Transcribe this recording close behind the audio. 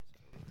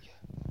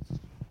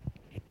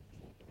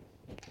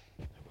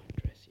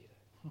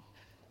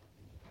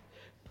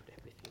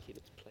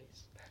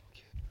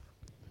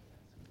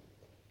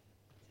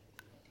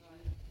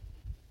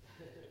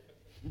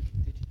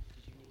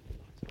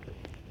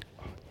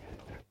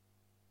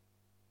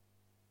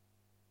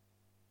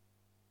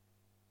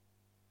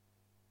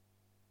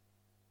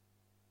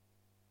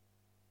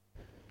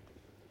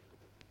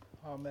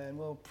Amen.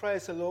 Well,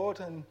 praise the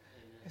Lord, and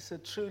it's a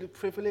truly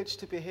privilege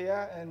to be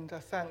here, and I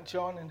thank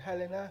John and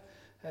Helena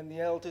and the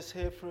elders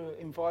here for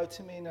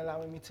inviting me and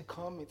allowing me to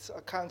come. I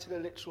count it a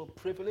literal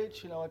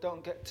privilege. I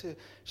don't get to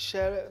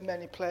share it at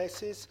many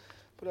places,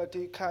 but I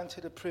do count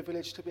it a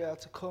privilege to be able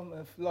to come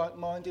of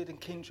like-minded and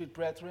kindred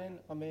brethren.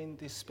 I mean,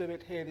 the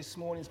spirit here this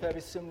morning is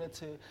very similar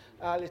to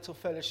our little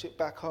fellowship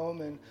back home,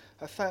 and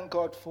I thank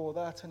God for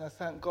that, and I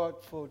thank God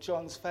for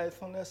John's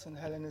faithfulness and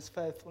Helena's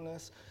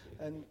faithfulness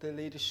and the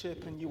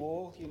leadership and you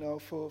all,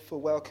 for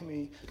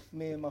welcoming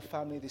me and my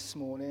family this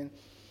morning.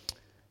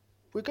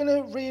 We're going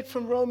to read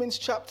from Romans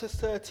chapter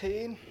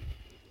 13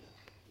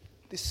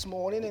 this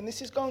morning, and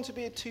this is going to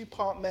be a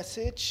two-part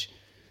message.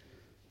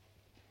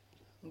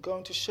 I'm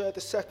going to share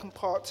the second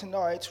part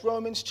tonight.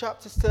 Romans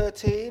chapter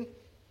 13.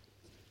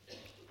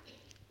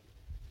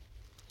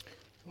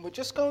 And we're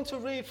just going to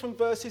read from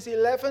verses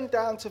 11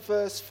 down to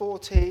verse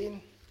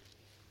 14.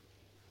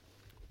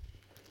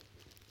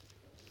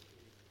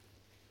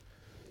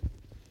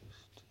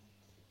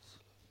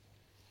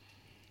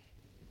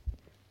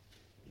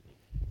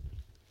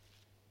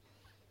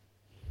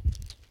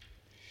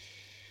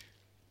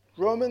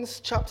 Romans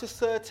chapter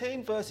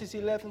 13, verses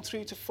 11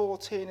 through to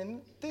 14.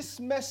 And this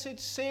message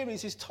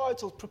series is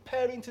titled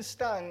Preparing to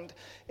Stand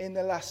in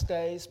the Last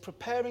Days.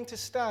 Preparing to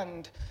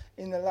Stand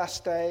in the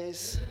Last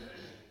Days.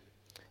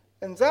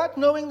 And that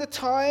knowing the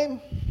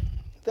time,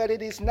 that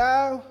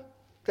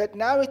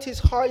now it is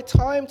high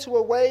time to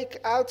awake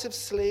out of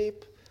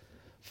sleep.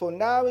 For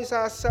now is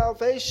our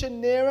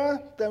salvation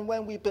nearer than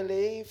when we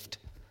believed.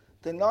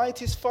 The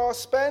night is far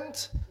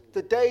spent,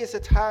 the day is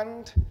at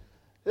hand.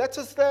 Let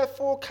us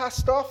therefore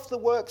cast off the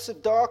works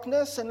of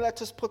darkness, and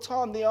let us put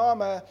on the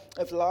armour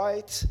of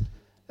light.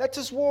 Let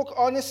us walk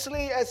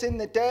honestly as in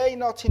the day,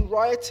 not in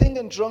rioting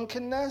and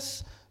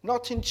drunkenness,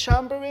 not in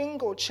chambering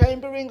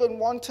and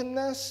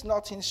wantonness,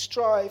 not in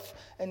strife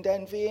and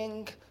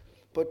envying.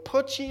 But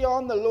put ye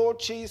on the Lord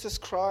Jesus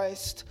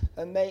Christ,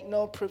 and make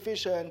no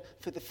provision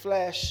for the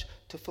flesh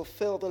to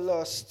fulfill the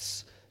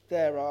lusts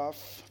thereof.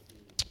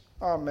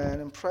 Amen,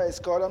 and praise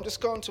God. I'm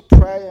just going to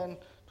pray and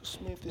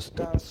just move this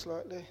down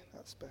slightly.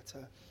 That's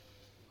better.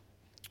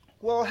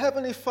 Well,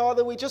 Heavenly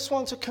Father, we just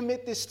want to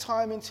commit this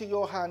time into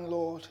your hand,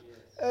 Lord.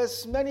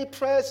 As many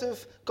prayers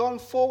have gone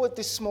forward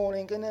this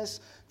morning, and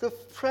as the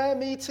prayer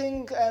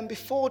meeting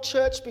before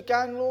church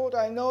began, Lord,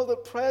 I know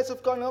that prayers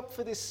have gone up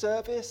for this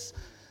service.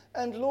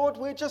 And Lord,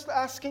 we're just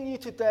asking you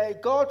today,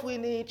 God, we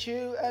need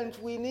you, and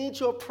we need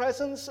your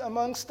presence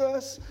amongst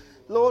us.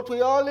 Lord,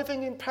 we are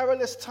living in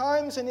perilous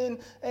times and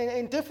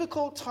in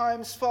difficult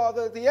times,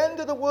 Father. The end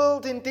of the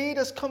world indeed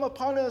has come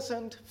upon us.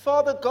 And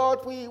Father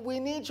God, we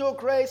need your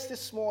grace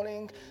this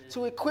morning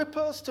to equip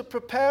us, to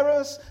prepare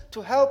us,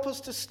 to help us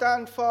to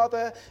stand,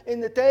 Father, in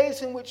the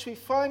days in which we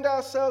find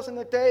ourselves and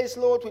the days,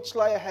 Lord, which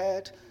lie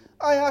ahead.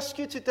 I ask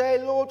you today,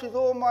 Lord, with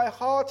all my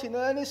heart in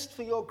earnest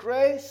for your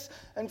grace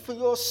and for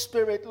your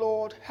spirit,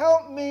 Lord.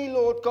 Help me,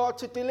 Lord God,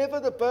 to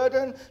deliver the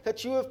burden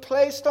that you have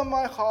placed on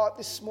my heart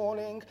this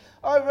morning.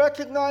 I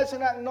recognize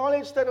and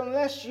acknowledge that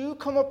unless you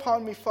come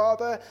upon me,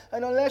 Father,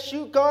 and unless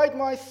you guide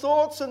my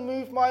thoughts and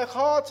move my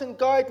heart and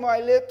guide my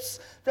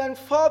lips, then,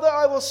 Father,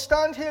 I will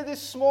stand here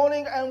this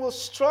morning and will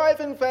strive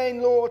in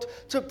vain, Lord,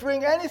 to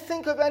bring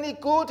anything of any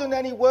good and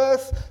any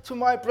worth to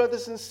my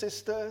brothers and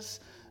sisters.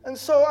 And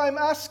so I'm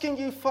asking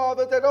you,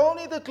 Father, that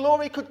only the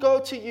glory could go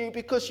to you,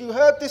 because you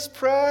heard this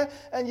prayer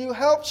and you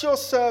helped your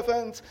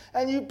servant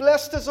and you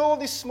blessed us all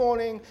this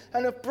morning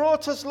and have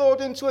brought us, Lord,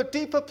 into a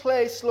deeper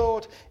place,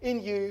 Lord, in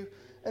you.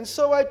 And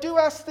so I do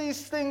ask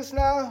these things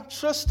now,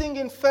 trusting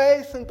in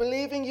faith and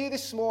believing you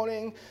this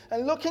morning,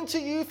 and looking to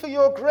you for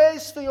your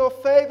grace, for your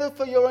favor,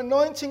 for your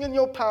anointing and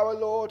your power,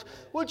 Lord.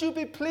 Would you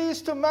be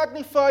pleased to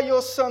magnify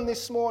your Son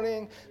this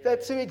morning,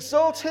 that to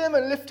exalt him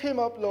and lift him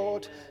up,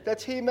 Lord,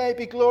 that he may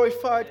be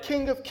glorified,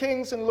 King of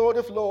kings and Lord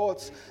of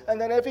lords, and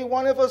that every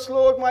one of us,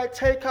 Lord, might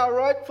take our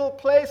rightful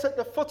place at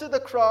the foot of the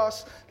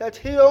cross, that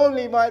he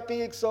only might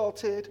be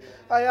exalted.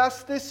 I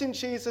ask this in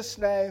Jesus'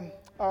 name.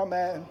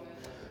 Amen.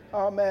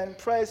 Amen.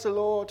 Praise the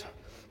Lord.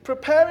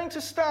 Preparing to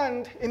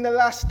stand in the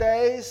last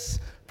days.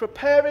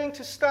 Preparing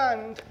to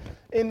stand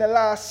in the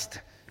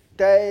last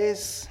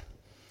days.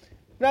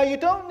 Now, you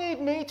don't need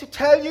me to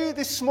tell you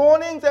this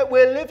morning that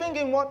we're living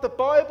in what the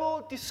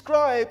Bible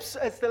describes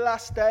as the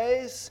last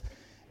days.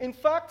 In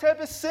fact,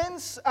 ever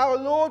since our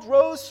Lord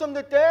rose from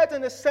the dead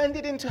and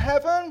ascended into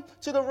heaven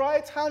to the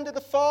right hand of the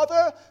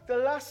Father, the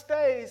last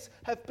days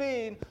have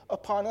been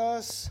upon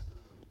us.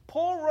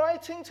 Paul,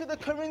 writing to the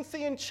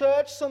Corinthian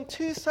church some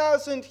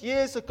 2,000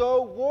 years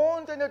ago,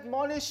 warned and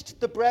admonished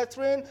the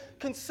brethren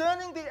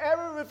concerning the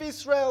error of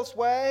Israel's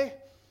way.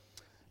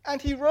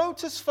 And he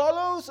wrote as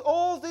follows: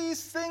 all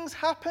these things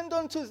happened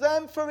unto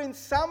them for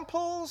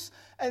ensamples,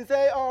 and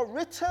they are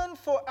written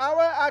for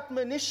our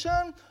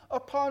admonition,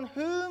 upon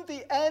whom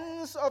the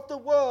ends of the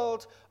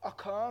world are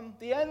come.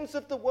 The ends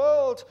of the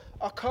world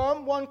are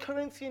come. 1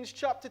 Corinthians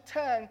chapter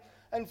 10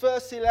 and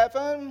verse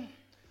 11.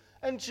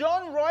 And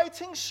John,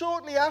 writing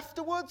shortly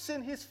afterwards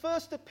in his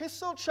first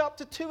epistle,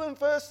 chapter 2 and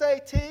verse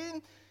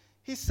 18,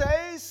 he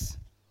says,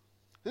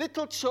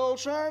 Little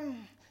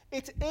children,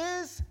 it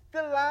is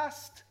the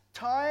last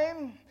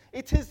time.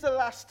 It is the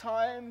last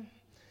time.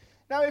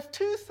 Now, if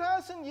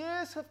 2,000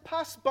 years have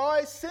passed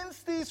by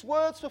since these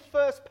words were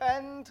first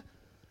penned,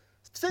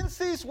 since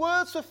these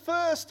words were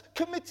first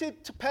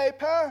committed to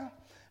paper,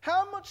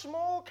 how much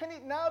more can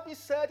it now be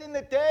said in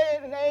the day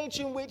and age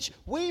in which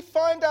we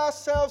find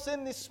ourselves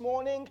in this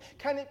morning?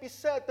 Can it be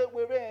said that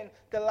we're in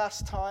the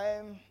last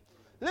time?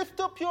 Lift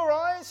up your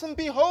eyes and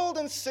behold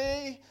and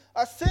see.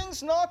 Are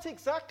things not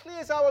exactly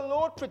as our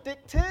Lord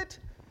predicted?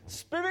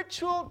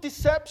 Spiritual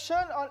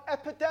deception on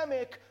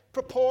epidemic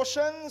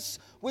proportions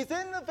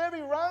within the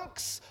very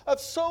ranks of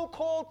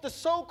the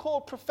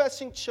so-called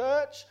professing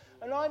church,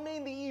 and I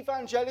mean the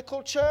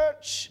evangelical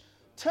church.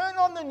 Turn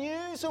on the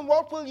news and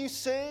what will you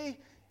see?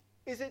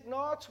 Is it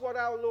not what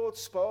our Lord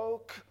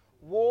spoke?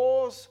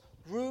 Wars,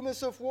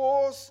 rumors of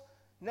wars,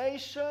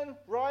 nation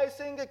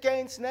rising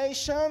against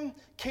nation,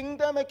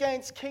 kingdom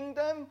against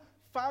kingdom,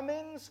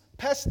 famines,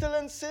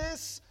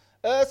 pestilences,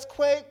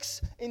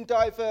 earthquakes in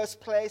diverse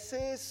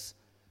places.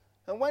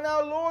 And when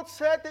our Lord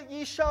said that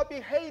ye shall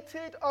be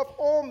hated of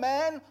all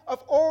men,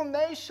 of all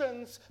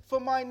nations, for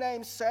my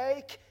name's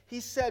sake, he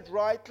said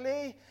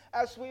rightly,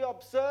 as we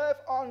observe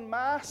en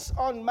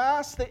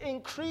masse, the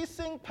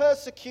increasing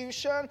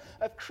persecution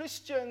of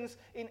Christians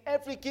in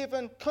every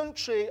given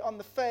country on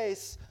the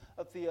face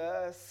of the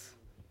earth.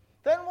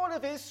 Then what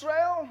of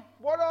Israel?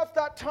 What of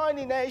that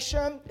tiny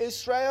nation,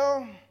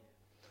 Israel?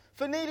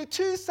 For nearly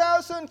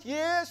 2,000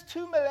 years,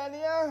 2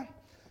 millennia,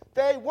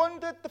 they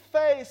wandered the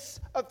face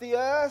of the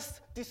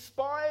earth,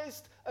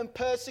 despised and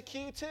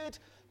persecuted.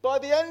 By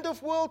the end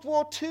of World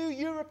War II,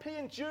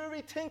 European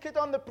Jewry tinkered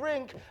on the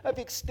brink of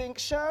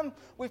extinction,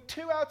 with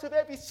 2 out of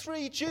every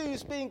 3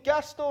 Jews being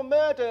gassed or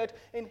murdered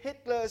in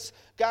Hitler's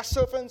gas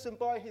ovens and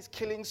by his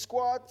killing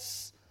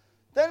squads.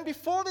 Then,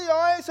 before the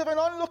eyes of an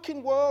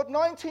onlooking world,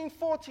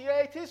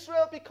 1948,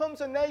 Israel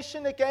becomes a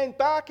nation again,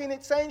 back in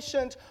its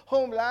ancient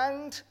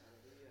homeland,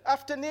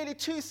 after nearly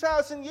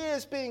 2,000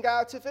 years being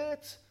out of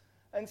it.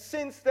 And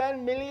since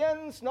then,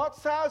 millions,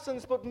 not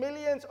thousands, but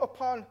millions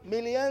upon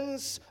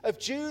millions of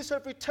Jews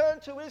have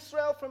returned to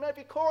Israel from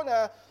every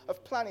corner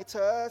of planet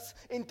Earth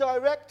in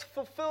direct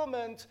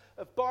fulfillment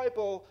of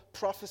Bible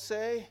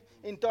prophecy.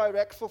 In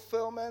direct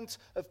fulfillment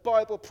of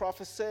Bible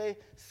prophecy,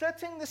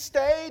 setting the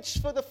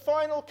stage for the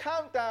final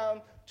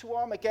countdown to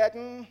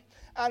Armageddon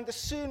and the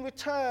soon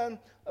return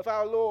of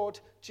our Lord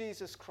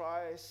Jesus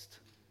Christ.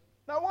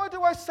 Now, why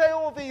do I say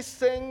all these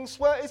things?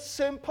 Well, it's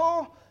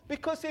simple.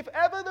 Because if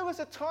ever there was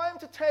a time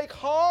to take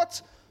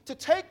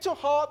to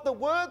heart the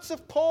words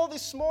of Paul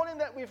this morning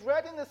that we've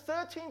read in the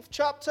 13th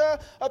chapter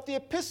of the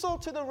Epistle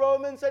to the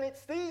Romans, and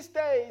it's these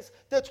days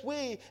that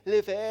we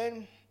live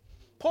in.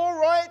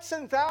 Paul writes,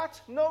 and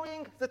that,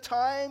 knowing the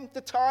time,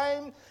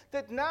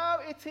 that now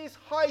it is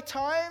high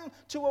time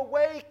to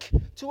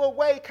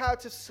awake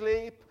out of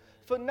sleep.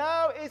 For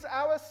now is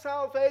our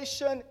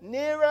salvation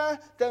nearer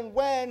than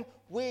when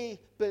we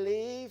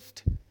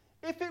believed.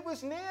 If it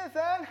was near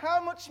then,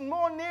 how much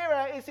more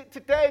nearer is it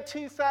today,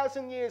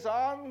 2,000 years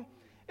on?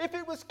 If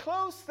it was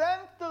close then,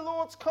 the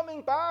Lord's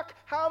coming back,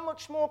 how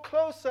much more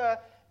closer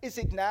is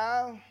it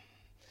now?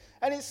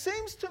 And it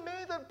seems to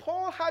me that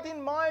Paul had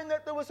in mind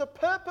that there was a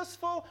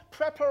purposeful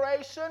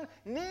preparation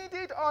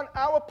needed on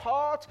our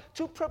part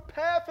to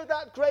prepare for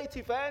that great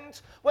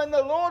event when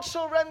the Lord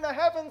shall rend the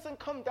heavens and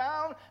come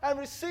down and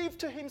receive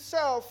to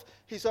himself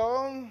his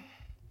own.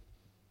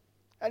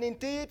 And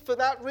indeed, for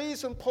that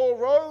reason, Paul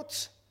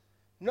wrote,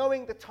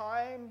 knowing the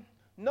time.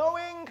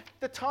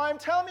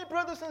 Tell me,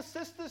 brothers and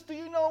sisters, do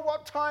you know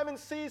what time and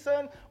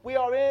season we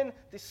are in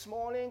this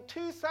morning?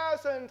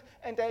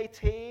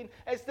 2018.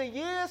 As the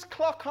years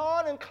clock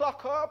on and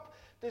clock up,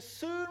 the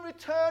soon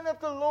return of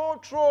the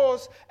Lord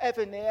draws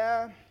ever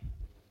near.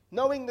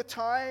 Knowing the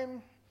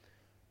time.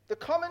 The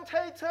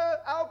commentator,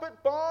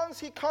 Albert Barnes,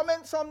 he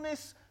comments on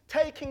this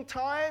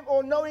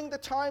knowing the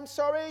time,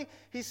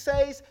 he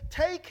says,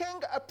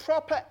 taking a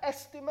proper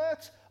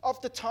estimate of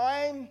the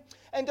time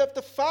and of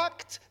the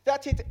fact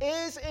that it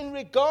is in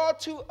regard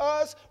to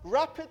us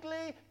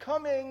rapidly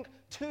coming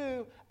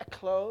to a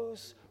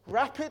close.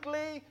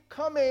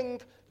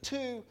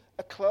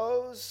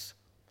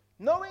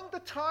 Knowing the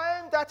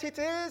time that it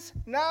is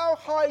now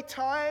high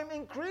time.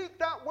 In Greek,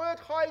 that word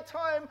high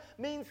time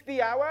means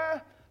the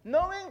hour.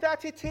 Knowing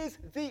that it is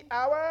the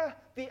hour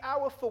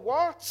for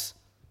what?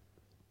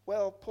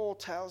 Well, Paul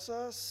tells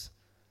us,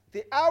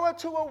 the hour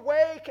to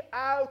awake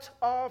out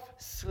of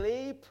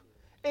sleep.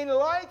 In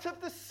light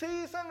of the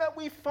season that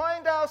we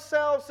find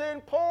ourselves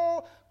in,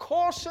 Paul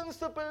cautions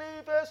the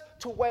believers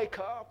to wake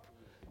up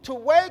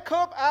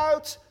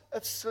out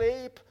of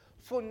sleep.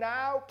 For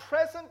now,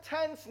 present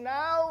tense,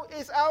 now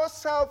is our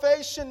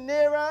salvation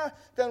nearer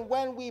than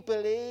when we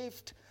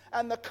believed.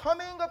 And the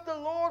coming of the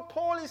Lord,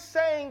 Paul is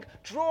saying,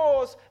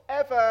 draws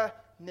ever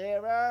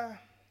nearer.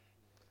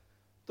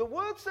 The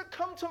words that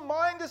come to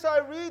mind as I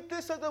read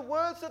this are the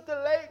words of the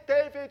late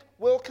David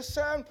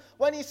Wilkerson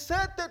when he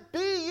said that be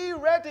ye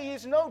ready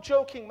is no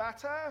joking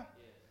matter.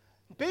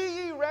 Be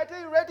ye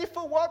ready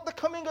for what? The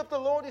coming of the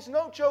Lord is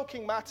no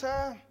joking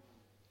matter.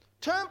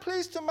 Turn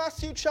please to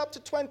Matthew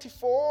chapter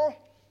 24,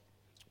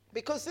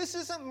 because this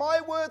isn't my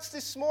words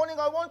this morning.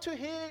 I want you to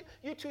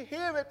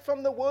hear it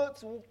from the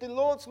words of the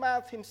Lord's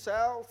mouth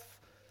himself.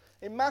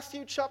 In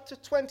Matthew chapter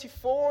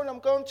 24, and I'm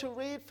going to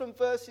read from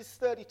verses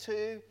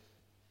 32.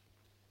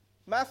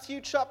 Matthew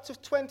chapter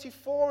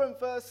 24 and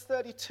verse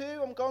 32.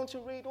 I'm going to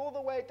read all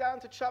the way down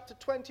to chapter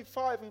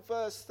 25 and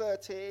verse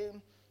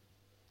 13.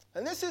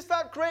 And this is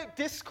that great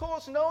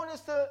discourse known as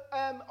the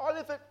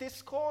Olivet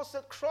Discourse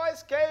that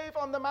Christ gave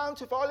on the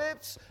Mount of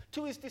Olives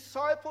to his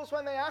disciples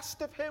when they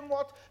asked of him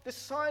what the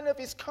sign of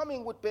his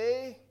coming would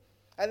be,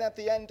 and at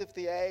the end of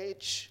the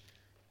age.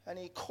 And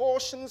he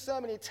cautions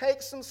them and he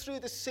takes them through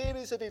the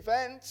series of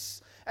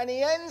events. And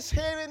he ends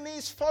here in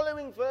these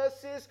following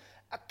verses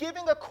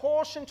giving a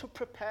caution to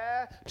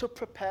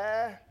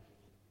prepare.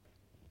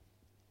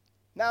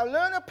 Now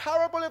learn a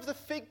parable of the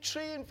fig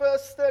tree in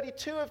verse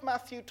 32 of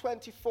Matthew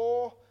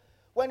 24.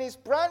 When his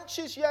branch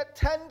is yet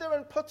tender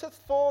and putteth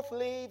forth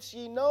leaves,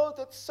 ye know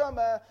that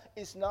summer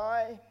is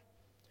nigh.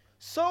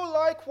 So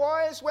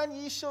likewise, when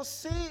ye shall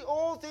see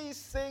all these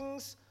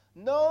things,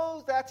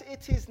 know that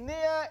it is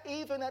near,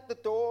 even at the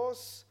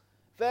doors.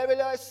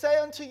 Verily I say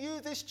unto you,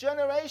 this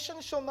generation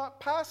shall not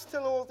pass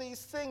till all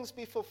these things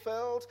be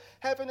fulfilled.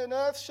 Heaven and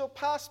earth shall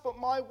pass, but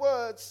my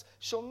words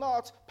shall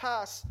not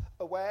pass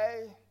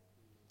away.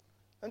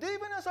 And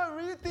even as I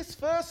read this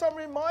verse, I'm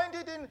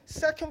reminded in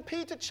 2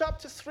 Peter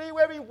chapter 3,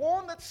 where he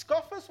warned that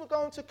scoffers were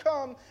going to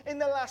come in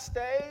the last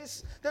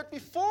days, that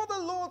before the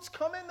Lord's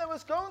coming, there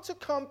was going to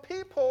come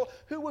people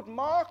who would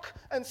mock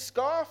and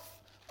scoff.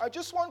 I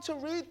just want to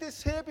read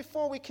this here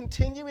before we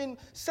continue in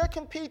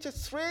 2 Peter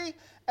 3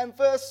 and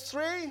verse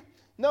 3.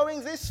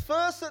 Knowing this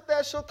first, that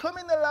there shall come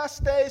in the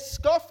last days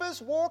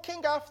scoffers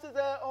walking after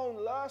their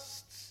own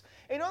lusts.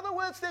 In other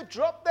words, they've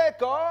dropped their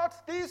guard.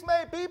 These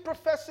may be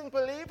professing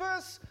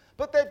believers,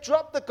 but they've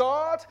dropped the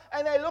guard,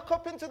 and they look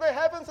up into the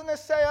heavens and they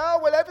say,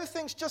 well,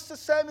 everything's just the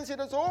same as it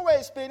has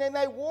always been, and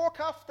they walk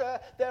after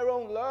their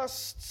own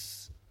lusts.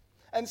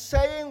 And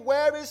saying,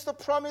 where is the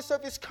promise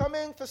of his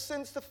coming? For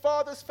since the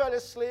fathers fell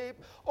asleep,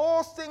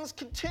 all things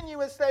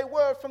continue as they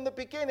were from the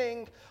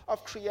beginning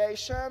of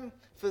creation.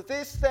 For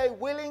this they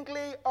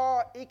willingly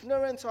are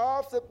ignorant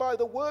of, that by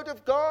the word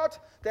of God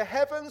the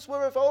heavens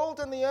were of old,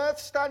 and the earth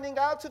standing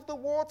out of the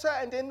water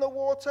and in the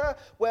water,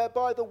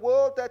 whereby the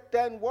world that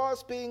then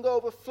was, being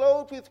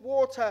overflowed with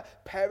water,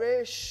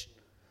 perished.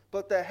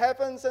 But the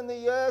heavens and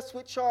the earth,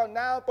 which are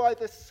now by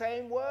the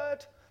same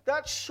word,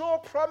 that sure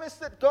promise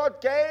that God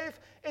gave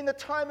in the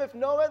time of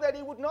Noah, that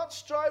he would not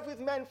strive with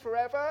men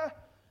forever.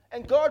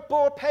 And God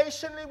bore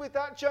patiently with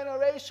that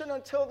generation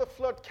until the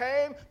flood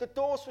came. The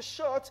doors were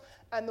shut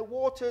and the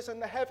waters and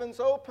the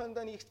heavens opened,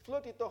 and he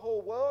flooded the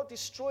whole world,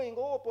 destroying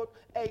all but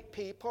 8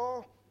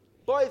 people.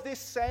 By this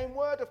same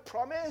word of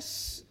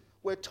promise,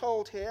 we're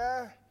told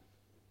here,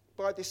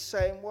 by this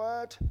same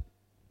word.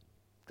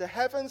 The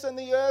heavens and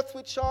the earth,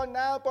 which are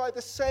now by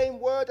the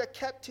same word, are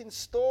kept in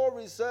store,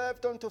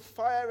 reserved unto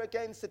fire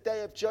against the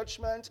day of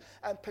judgment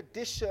and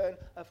perdition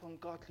of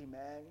ungodly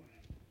men.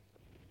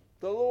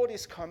 The Lord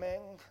is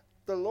coming.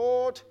 The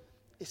Lord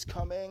is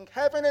coming.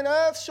 Heaven and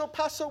earth shall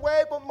pass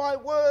away, but my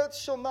words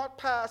shall not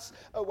pass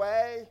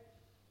away.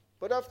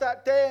 But of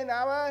that day and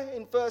hour,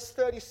 in verse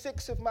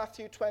 36 of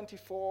Matthew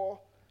 24,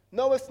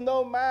 knoweth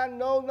no man,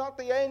 no, not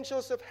the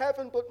angels of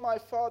heaven, but my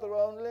Father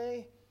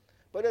only.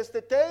 But as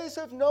the days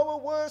of Noah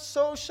were,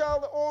 so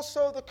shall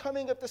also the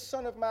coming of the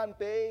Son of Man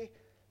be.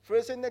 For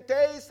as in the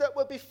days that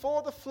were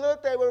before the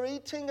flood, they were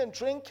eating and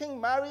drinking,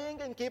 marrying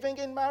and giving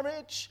in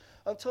marriage,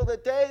 until the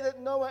day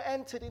that Noah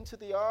entered into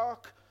the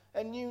ark,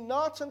 and knew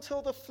not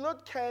until the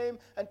flood came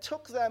and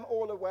took them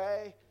all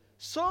away.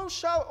 So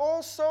shall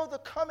also the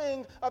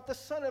coming of the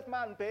Son of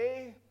Man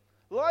be.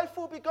 Life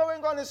will be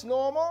going on as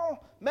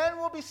normal. Men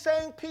will be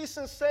saying peace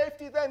and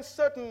safety, then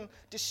sudden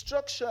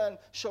destruction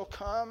shall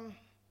come.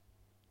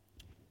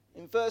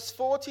 In verse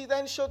 40,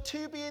 then shall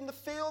 2 be in the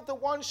field, the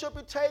one shall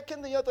be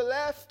taken, the other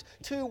left.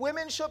 2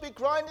 women shall be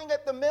grinding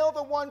at the mill,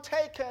 the one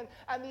taken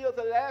and the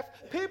other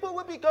left. People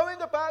will be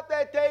going about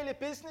their daily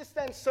business,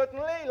 then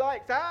suddenly,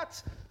 like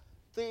that,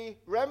 the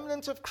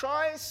remnant of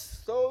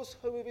Christ, those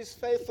who are his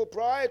faithful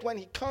bride, when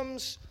he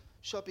comes,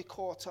 shall be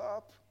caught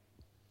up.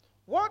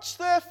 Watch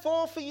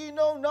therefore, for you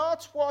know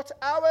not what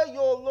hour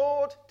your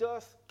Lord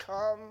doth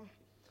come.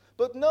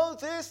 But know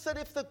this, that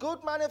if the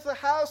good man of the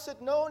house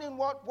had known in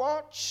what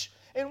watch,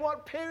 in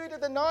what period of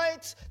the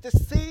night the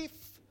thief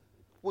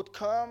would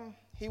come,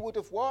 he would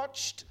have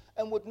watched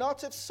and would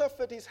not have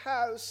suffered his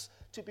house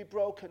to be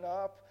broken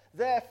up.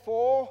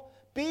 Therefore,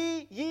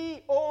 be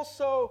ye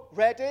also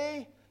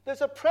ready. There's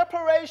a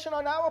preparation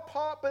on our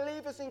part,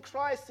 believers in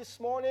Christ, this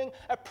morning,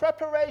 a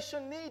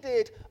preparation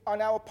needed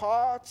on our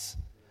parts.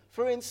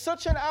 For in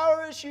such an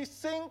hour as you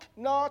think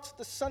not,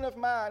 the Son of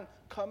Man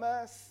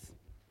cometh.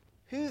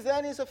 Who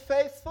then is a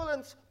faithful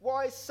and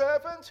wise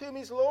servant, whom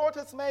his Lord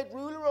hath made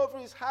ruler over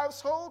his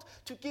household,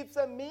 to give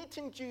them meat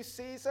in due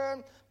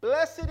season?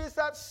 Blessed is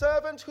that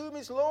servant whom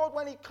his Lord,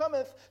 when he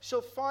cometh,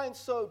 shall find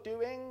so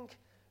doing.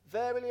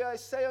 Verily I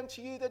say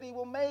unto you, that he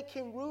will make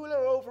him ruler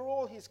over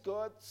all his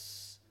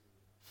goods.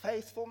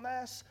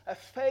 faithfulness, a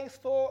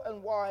faithful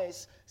and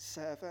wise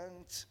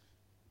servant.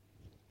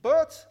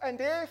 But, and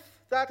if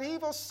that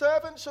evil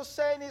servant shall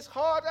say in his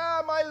heart,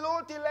 my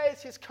Lord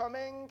delays his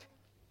coming,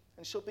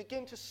 and shall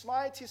begin to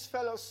smite his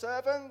fellow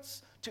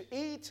servants, to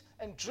eat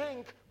and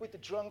drink with the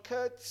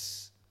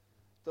drunkards,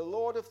 the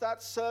Lord of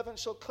that servant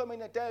shall come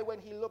in a day when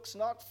he looks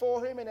not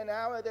for him, in an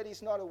hour that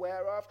he's not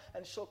aware of,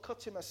 and shall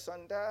cut him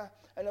asunder,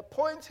 and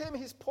appoint him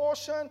his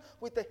portion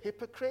with the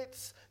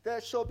hypocrites.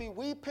 There shall be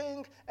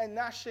weeping and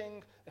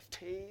gnashing of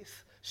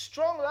teeth.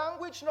 Strong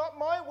language, not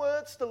my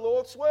words, the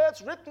Lord's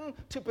words, written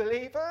to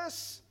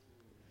believers.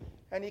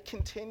 And he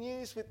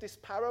continues with this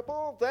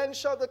parable. Then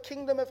shall the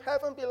kingdom of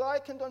heaven be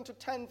likened unto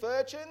 10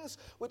 virgins,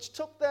 which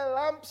took their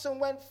lamps and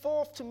went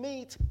forth to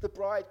meet the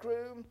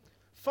bridegroom.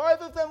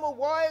 5 of them were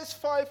wise,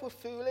 5 were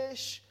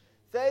foolish.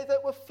 They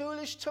that were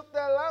foolish took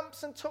their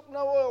lamps and took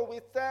no oil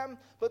with them,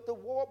 but the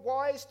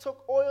wise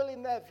took oil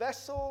in their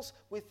vessels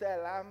with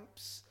their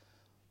lamps.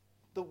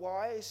 The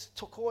wise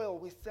took oil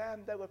with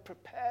them. They were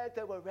prepared.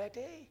 They were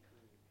ready.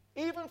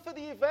 Even for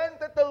the event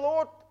that the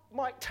Lord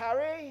might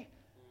tarry,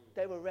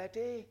 they were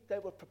ready. They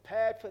were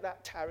prepared for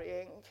that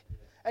tarrying.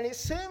 And it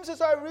seems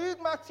as I read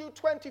Matthew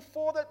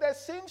 24 that there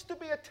seems to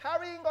be a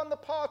tarrying on the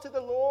part of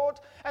the Lord.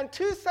 And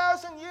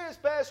 2,000 years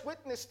bears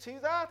witness to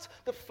that.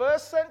 The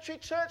first century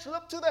church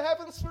looked to the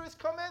heavens for his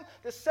coming.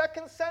 The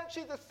second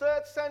century, the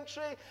third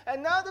century.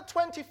 And now the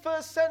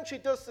 21st century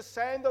does the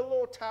same. The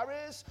Lord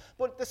tarries.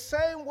 But the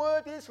same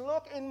word is,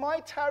 look, in my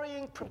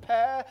tarrying,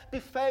 prepare, be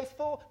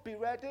faithful, be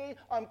ready.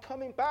 I'm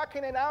coming back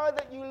in an hour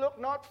that you look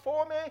not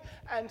for me.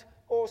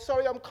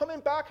 I'm coming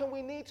back, and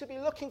we need to be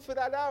looking for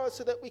that hour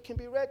so that we can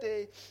be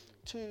ready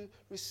to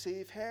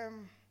receive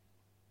him.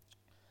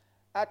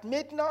 At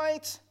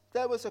midnight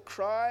there was a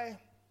cry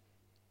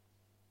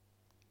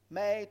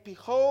made,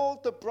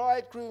 Behold, the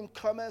bridegroom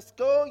cometh,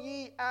 go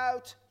ye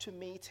out to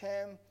meet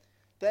him.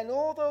 Then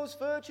all those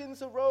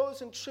virgins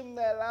arose and trimmed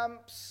their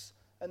lamps.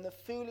 And the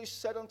foolish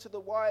said unto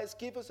the wise,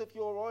 Give us of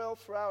your oil,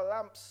 for our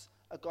lamps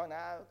are gone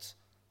out.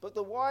 But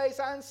the wise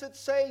answered,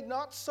 Say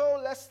not so,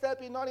 lest there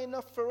be not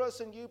enough for us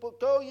and you, but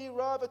go ye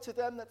rather to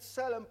them that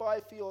sell and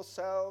buy for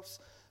yourselves.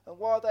 And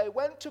while they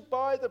went to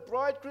buy, the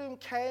bridegroom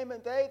came,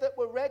 and they that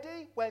were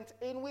ready went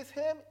in with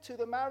him to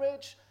the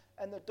marriage,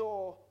 and the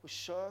door was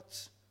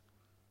shut.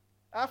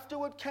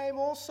 Afterward came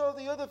also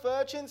the other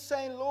virgins,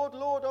 saying, Lord,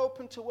 Lord,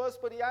 open to us.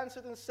 But he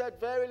answered and said,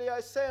 Verily I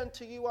say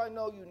unto you, I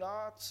know you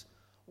not.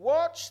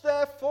 Watch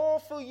therefore,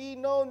 for ye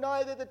know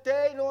neither the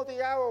day nor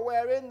the hour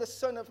wherein the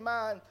Son of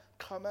Man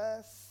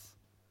cometh.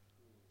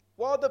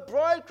 While the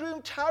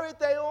bridegroom tarried,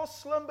 they all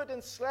slumbered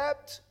and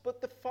slept,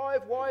 but the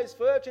 5 wise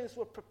virgins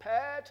were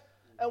prepared,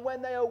 and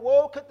when they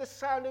awoke at the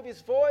sound of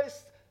his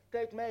voice,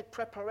 they'd made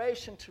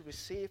preparation to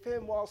receive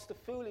him, whilst the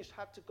foolish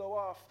had to go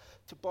off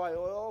to buy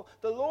oil.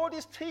 The Lord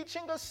is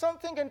teaching us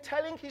something and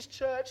telling his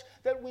church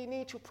that we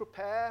need to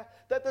prepare,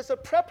 that there's a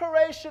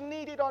preparation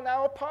needed on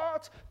our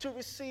part to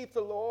receive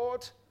the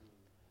Lord.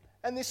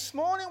 And this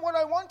morning, what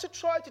I want to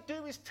try to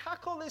do is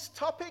tackle this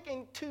topic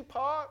in 2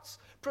 parts.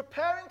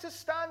 Preparing to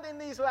stand in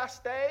these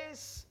last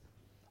days.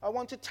 I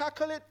want to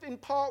tackle it in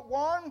part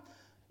 1,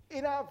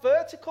 in our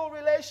vertical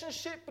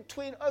relationship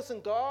between us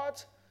and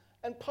God.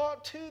 And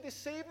part 2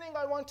 this evening,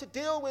 I want to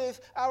deal with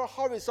our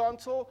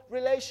horizontal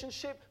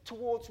relationship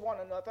towards one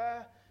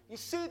another. You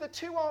see, the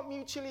 2 aren't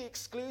mutually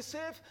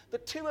exclusive. The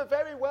 2 are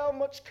very well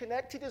much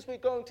connected, as we're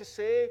going to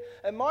see.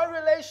 And my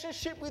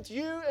relationship with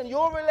you and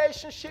your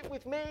relationship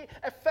with me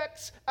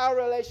affects our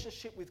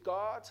relationship with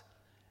God.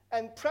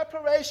 And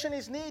preparation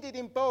is needed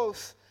in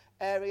both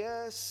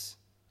areas.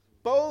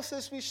 Both,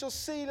 as we shall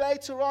see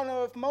later on,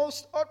 are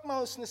of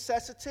utmost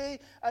necessity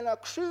and are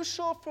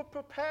crucial for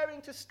preparing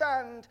to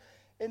stand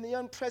in the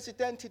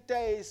unprecedented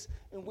days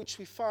in which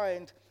we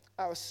find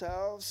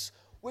ourselves,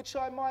 which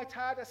I might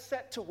add are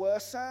set to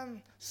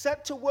worsen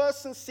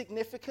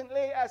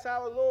significantly as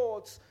our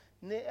Lord's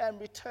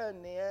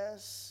return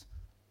nears.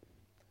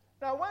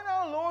 Now, when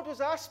our Lord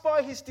was asked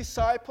by his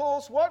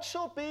disciples, what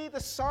shall be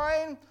the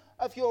sign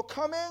of your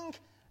coming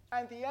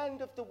and the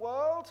end of the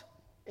world,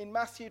 in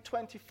Matthew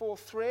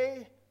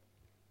 24:3,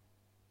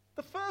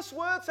 the first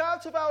words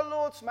out of our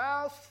Lord's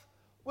mouth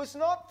was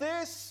not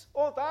this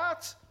or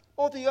that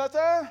or the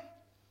other,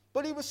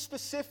 but he was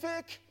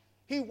specific.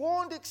 He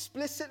warned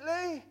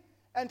explicitly,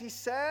 and he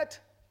said,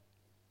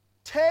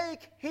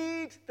 Take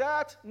heed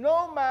that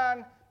no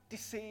man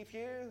deceive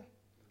you.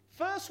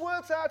 First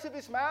words out of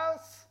his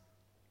mouth,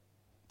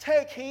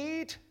 take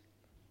heed,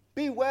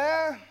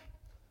 beware,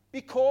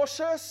 be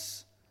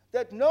cautious,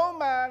 that no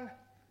man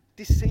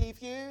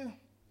deceive you.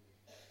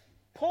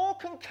 Paul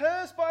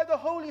concurs by the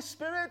Holy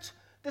Spirit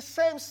the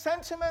same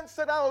sentiments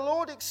that our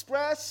Lord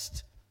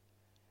expressed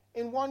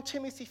in 1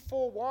 Timothy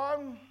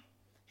 4:1.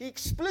 He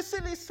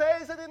explicitly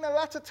says that in the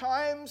latter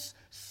times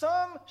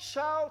some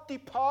shall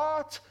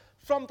depart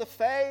from the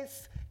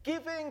faith,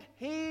 giving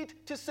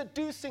heed to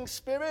seducing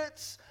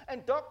spirits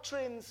and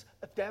doctrines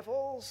of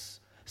devils.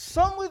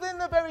 Some within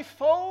the very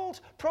fold,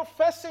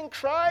 professing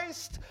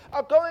Christ,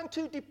 are going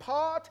to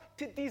depart,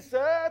 to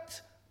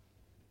desert,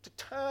 to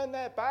turn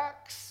their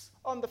backs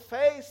on the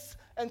face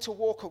and to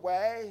walk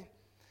away.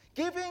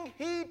 Giving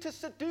heed to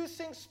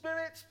seducing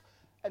spirits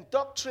and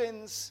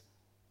doctrines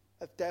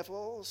of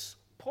devils.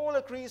 Paul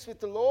agrees with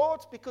the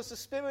Lord because the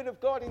Spirit of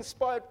God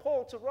inspired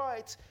Paul to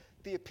write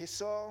the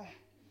epistle.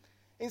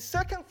 In 2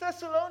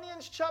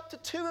 Thessalonians chapter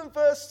 2 and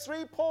verse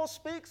 3, Paul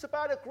speaks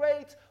about a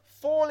great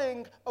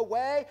falling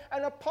away,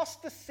 an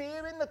apostasy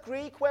in the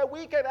Greek, where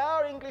we get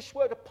our English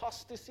word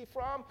apostasy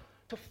from,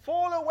 to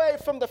fall away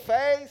from the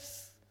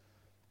faith.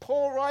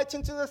 Paul,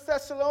 writing to the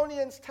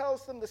Thessalonians,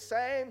 tells them the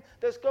same.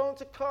 There's going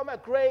to come a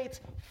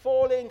great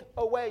falling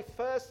away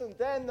first, and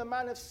then the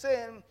man of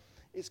sin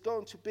is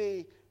going to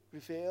be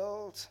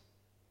revealed.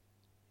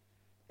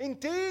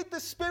 Indeed, the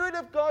Spirit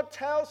of God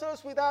tells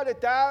us without a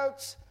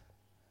doubt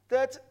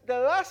that the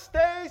last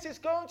days is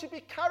going to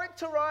be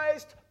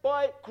characterized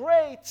by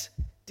great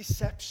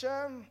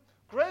deception.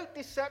 Great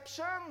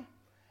deception.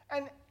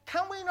 And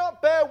can we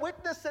not bear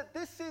witness that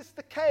this is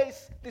the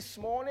case this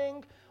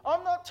morning?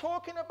 I'm not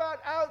talking about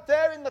out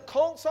there in the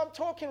cults. I'm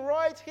talking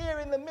right here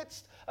in the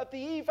midst of the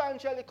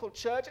evangelical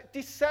church.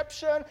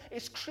 Deception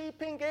is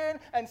creeping in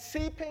and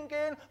seeping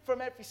in from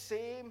every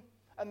seam.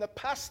 And the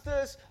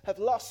pastors have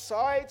lost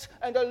sight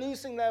and are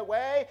losing their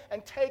way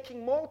and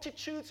taking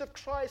multitudes of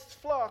Christ's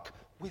flock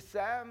with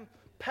them.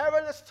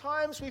 Perilous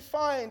times we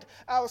find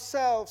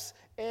ourselves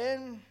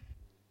in.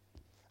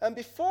 And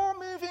before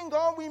moving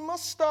on, we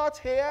must start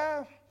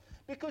here.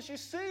 Because you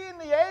see, in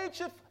the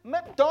age of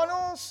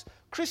McDonald's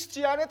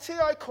Christianity,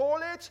 I call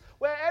it,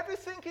 where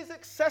everything is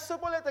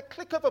accessible at the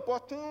click of a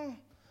button,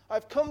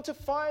 I've come to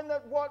find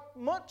that what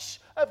much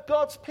of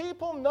God's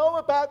people know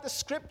about the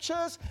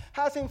scriptures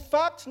has in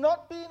fact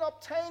not been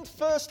obtained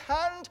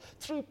firsthand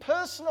through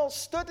personal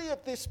study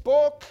of this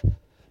book,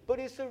 but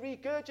is the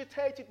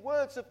regurgitated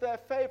words of their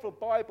favorite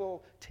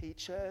Bible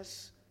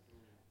teachers.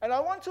 And I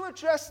want to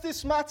address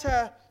this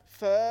matter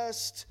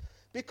first,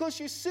 because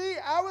you see,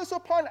 hours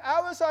upon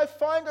hours I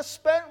find are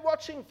spent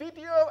watching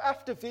video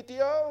after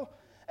video,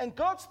 and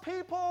God's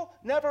people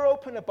never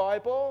open a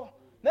Bible.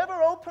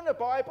 Never open a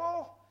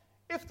Bible.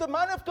 If the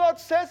man of God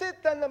says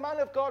it, then the man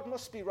of God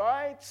must be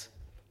right.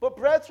 But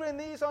brethren,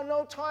 these are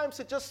no times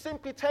to just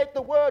simply take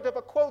the word of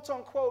a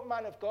quote-unquote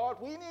man of God.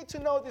 We need to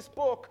know this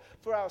book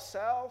for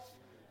ourselves.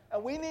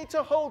 And we need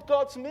to hold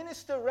God's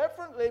minister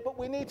reverently, but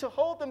we need to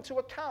hold them to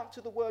account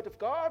to the word of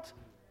God.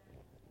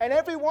 And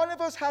every one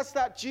of us has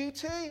that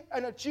duty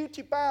and a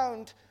duty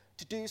bound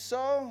to do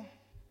so.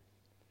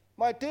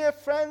 My dear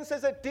friends,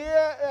 there's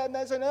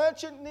an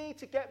urgent need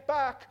to get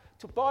back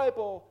to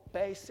Bible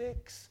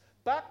basics.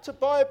 Back to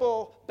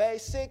Bible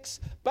basics.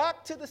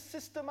 Back to the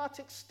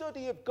systematic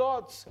study of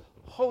God's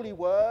holy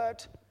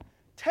word.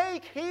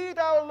 Take heed,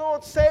 our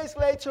Lord says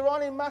later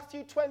on in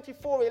Matthew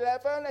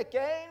 24:11.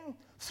 Again,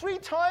 3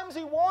 times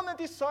he warned the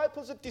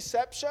disciples of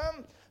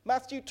deception.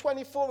 Matthew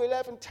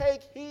 24:11,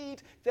 take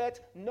heed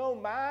that no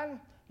man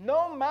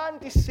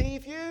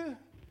deceive you.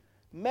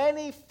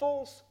 Many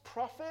false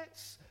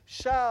prophets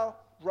shall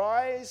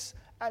rise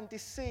and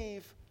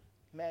deceive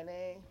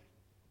many.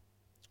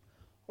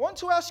 I want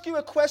to ask you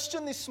a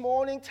question this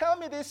morning. Tell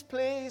me this,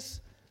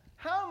 please.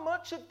 How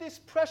much of this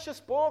precious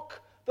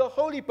book, the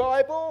Holy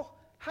Bible,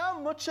 how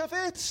much of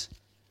it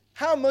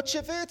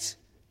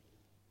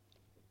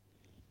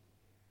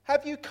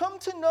have you come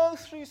to know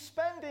through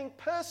spending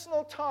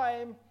personal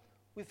time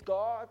with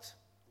God?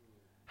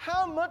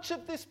 How much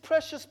of this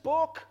precious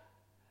book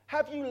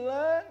have you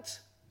learned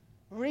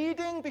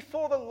reading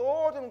before the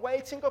Lord and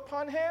waiting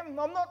upon him?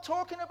 I'm not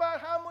talking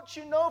about how much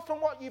you know from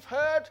what you've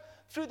heard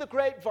through the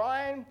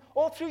grapevine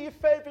or through your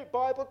favorite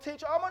Bible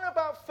teacher. I'm on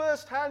about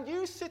firsthand,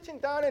 you sitting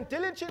down and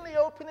diligently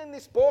opening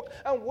this book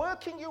and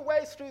working your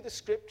way through the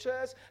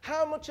scriptures.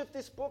 How much of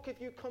this book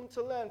have you come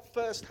to learn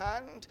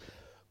firsthand?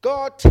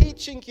 God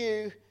teaching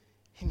you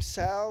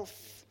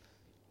himself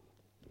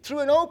through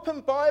an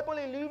open Bible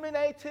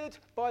illuminated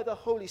by the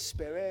Holy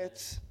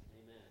Spirit.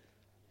 Amen.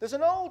 There's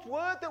an old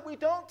word that we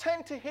don't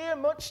tend to hear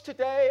much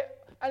today,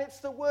 and it's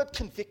the word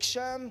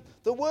conviction.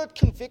 The word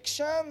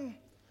conviction.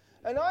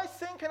 And I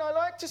think, and I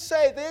like to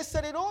say this,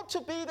 that it ought to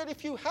be that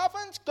if you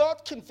haven't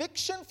got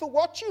conviction for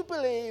what you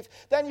believe,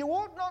 then you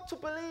ought not to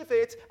believe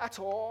it at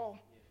all.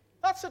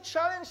 That's a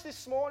challenge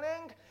this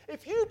morning.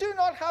 If you do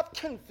not have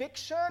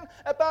conviction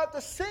about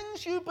the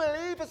things you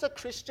believe as a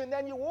Christian,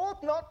 then you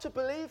ought not to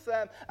believe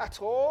them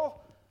at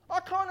all. I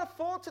can't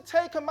afford to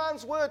take a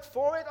man's word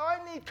for it. I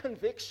need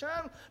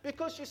conviction,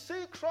 because you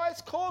see,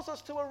 Christ calls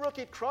us to a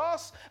rugged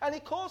cross, and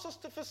he calls us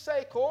to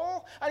forsake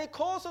all, and he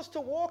calls us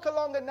to walk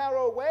along a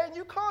narrow way, and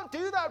you can't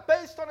do that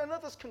based on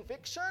another's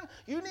conviction.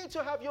 You need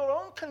to have your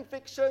own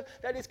conviction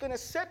that is going to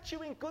set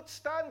you in good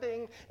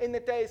standing in the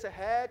days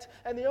ahead.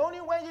 And the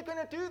only way you're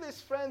going to do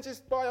this, friends,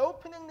 is by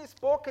opening this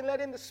book and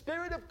letting the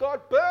Spirit of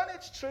God burn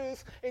its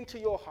truth into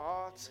your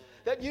heart,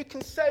 that you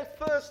can say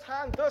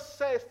firsthand, thus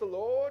saith the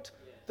Lord.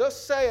 Thus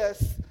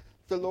saith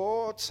the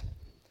Lord.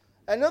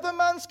 Another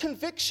man's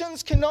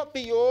convictions cannot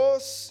be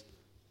yours.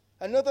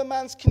 Another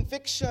man's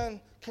conviction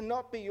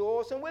cannot be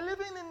yours. And we're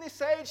living in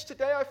this age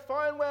today, I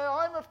find, where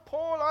I'm of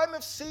Paul, I'm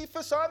of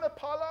Cephas, I'm of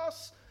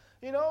Apollos.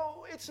 You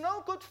know, it's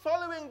no good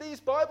following these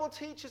Bible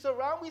teachers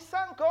around. We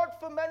thank God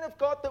for men of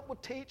God that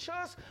would teach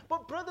us.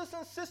 But brothers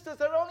and sisters,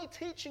 they're only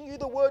teaching you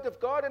the word of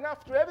God. And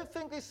after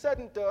everything is said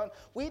and done,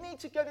 we need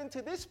to get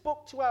into this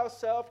book to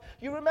ourselves.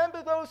 You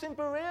remember those in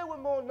Berea were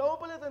more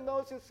nobler than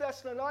those in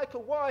Thessalonica.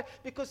 Why?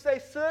 Because they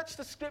searched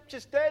the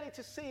scriptures daily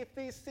to see if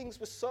these things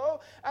were so.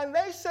 And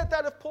they said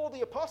that of Paul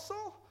the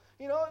Apostle.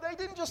 You know, they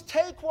didn't just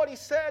take what he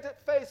said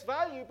at face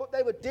value, but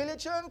they were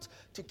diligent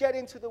to get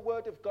into the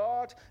word of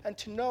God and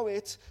to know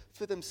it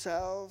for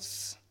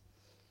themselves.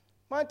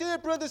 My dear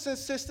brothers and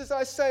sisters,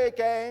 I say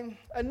again,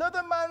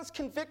 another man's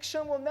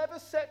conviction will never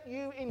set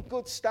you in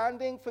good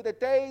standing for the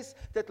days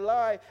that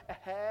lie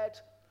ahead.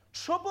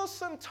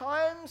 Troublesome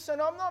times,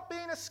 and I'm not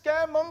being a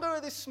scaremonger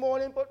this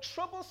morning, but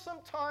troublesome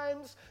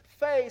times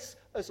face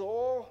us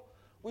all.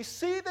 We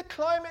see the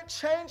climate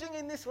changing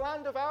in this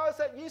land of ours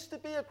that used to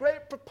be a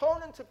great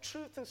proponent of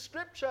truth and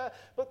scripture,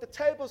 but the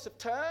tables have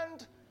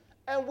turned.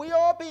 And we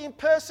are being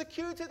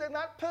persecuted, and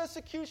that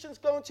persecution is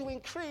going to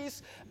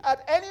increase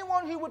at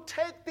anyone who would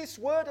take this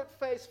word at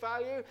face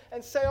value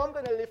and say, I'm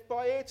going to live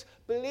by it.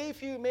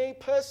 Believe you me,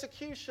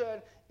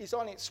 persecution is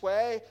on its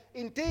way.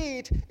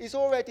 Indeed, is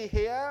already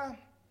here.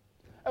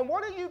 And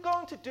what are you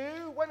going to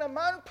do when a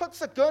man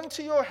puts a gun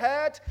to your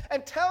head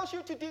and tells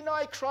you to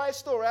deny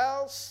Christ or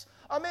else?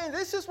 I mean,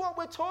 this is what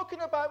we're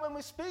talking about when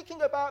we're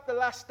speaking about the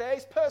last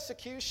days,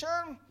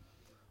 persecution.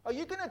 Are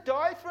you going to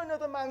die for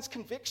another man's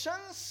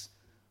convictions?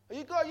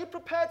 Are you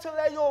prepared to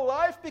lay your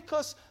life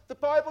because the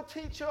Bible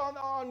teacher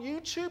on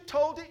YouTube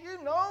told it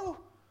you? No.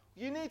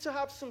 You need to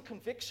have some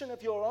conviction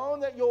of your own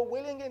that you're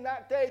willing in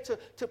that day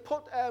to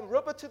put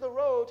rubber to the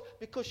road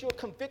because you're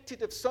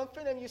convicted of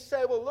something, and you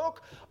say, well,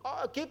 look,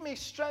 give me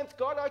strength,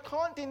 God. I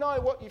can't deny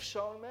what you've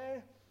shown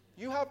me.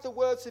 You have the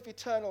words of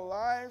eternal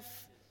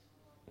life.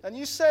 And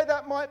you say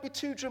that might be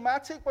too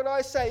dramatic, but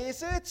I say,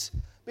 is it?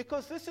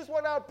 Because this is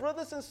what our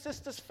brothers and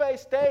sisters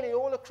face daily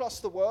all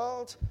across the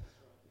world.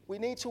 We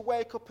need to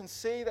wake up and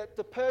see that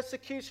the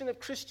persecution of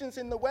Christians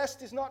in the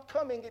West is not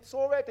coming. It's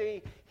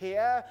already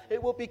here.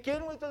 It will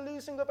begin with the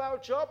losing of our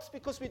jobs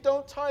because we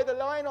don't tie the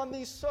line on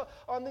these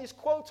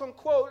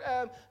quote-unquote,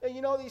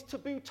 these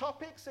taboo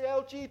topics, the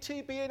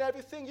LGBT and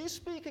everything. You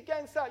speak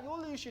against that,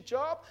 you'll lose your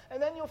job,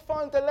 and then you'll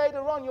find that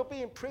later on you'll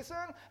be in prison,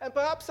 and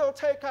perhaps they'll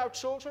take our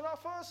children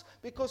off us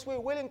because we're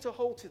willing to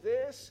hold to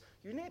this.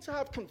 You need to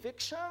have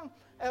conviction,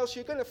 else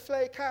you're going to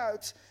flake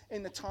out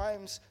in the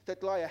times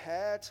that lie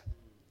ahead.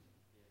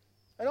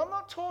 And I'm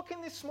not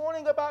talking this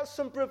morning about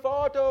some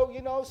bravado,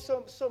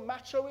 some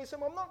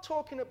machoism. I'm not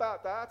talking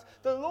about that.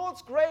 The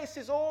Lord's grace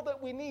is all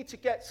that we need to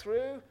get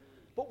through,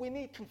 but we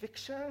need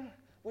conviction.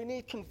 We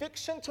need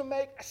conviction to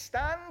make a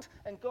stand,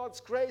 and God's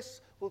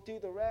grace will do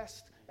the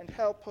rest and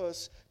help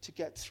us to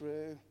get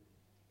through.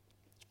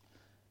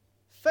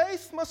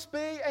 Faith must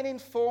be an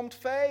informed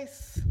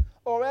faith,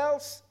 or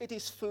else it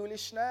is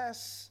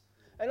foolishness.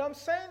 And I'm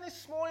saying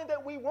this morning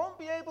that we won't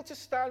be able to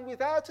stand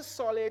without a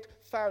solid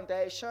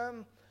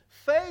foundation.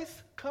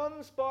 Faith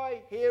comes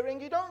by hearing.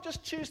 You don't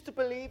just choose to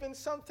believe in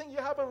something. You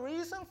have a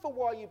reason for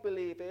why you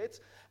believe it.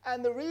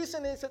 And the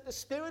reason is that the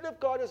Spirit of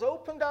God has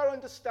opened our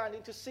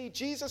understanding to see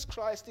Jesus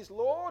Christ is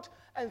Lord.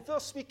 And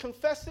thus we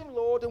confess him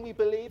Lord and we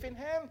believe in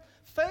him.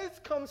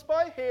 Faith comes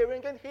by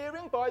hearing, and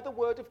hearing by the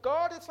word of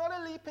God. It's not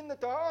a leap in the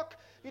dark.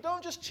 You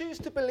don't just choose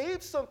to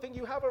believe something.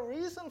 You have a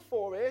reason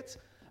for it.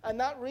 And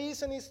that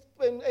reason is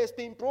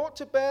being brought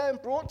to bear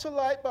and brought to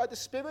light by the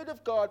Spirit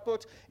of God.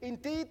 But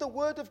indeed, the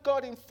Word of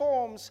God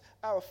informs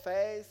our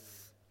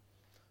faith.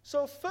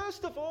 So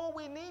first of all,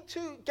 we need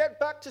to get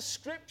back to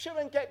Scripture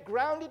and get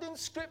grounded in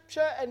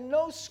Scripture and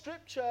know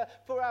Scripture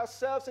for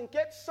ourselves and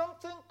get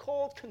something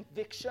called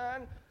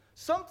conviction.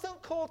 Something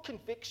called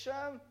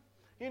conviction.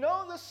 You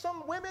know, there's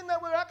some women that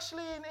were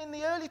actually in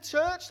the early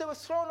church. They were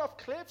thrown off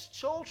cliffs,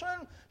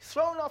 children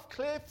thrown off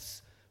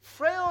cliffs.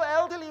 Frail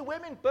elderly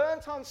women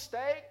burnt on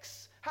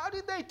stakes. How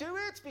did they do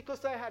it? Because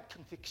they had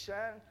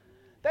conviction.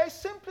 They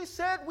simply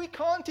said, we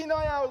can't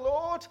deny our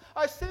Lord.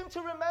 I seem to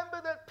remember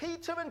that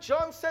Peter and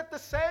John said the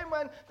same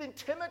when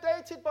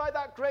intimidated by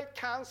that great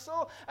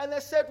council. And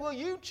they said, will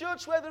you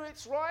judge whether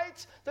it's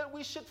right that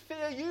we should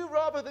fear you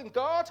rather than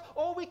God?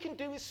 All we can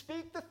do is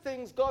speak the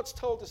things God's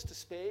told us to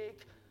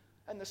speak.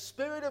 And the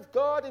Spirit of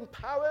God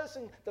empowers,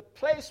 and the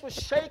place was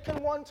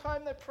shaken one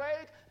time they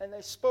prayed, and they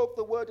spoke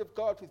the word of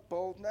God with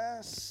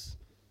boldness.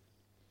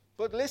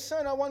 But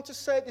listen, I want to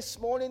say this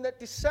morning that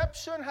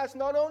deception has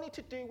not only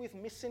to do with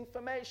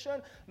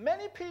misinformation.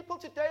 Many people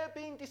today are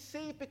being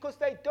deceived because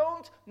they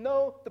don't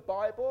know the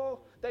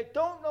Bible. They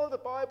don't know the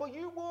Bible.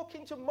 You walk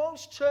into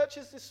most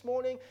churches this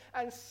morning,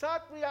 and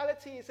sad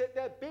reality is that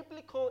they're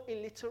biblical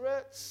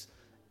illiterates.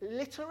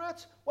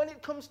 Literate when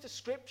it comes to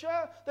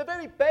Scripture. The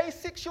very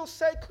basics, you'll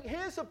say,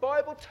 here's a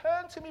Bible,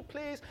 turn to me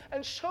please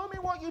and show me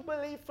what you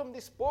believe from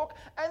this book.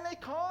 And they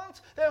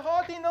can't. They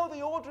hardly know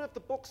the order of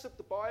the books of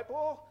the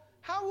Bible.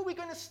 How are we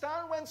going to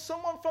stand when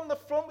someone from the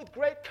front with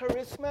great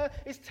charisma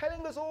is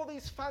telling us all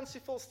these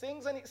fanciful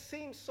things and it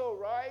seems so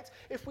right,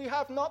 if we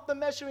have not the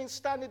measuring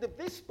standard of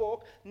this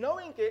book,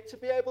 knowing it to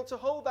be able to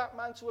hold that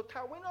man to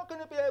account? We're not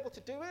going to be able to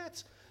do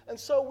it. And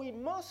so we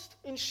must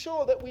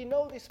ensure that we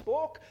know this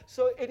book,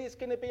 so it is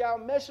going to be our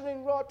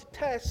measuring rod to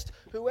test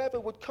whoever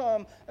would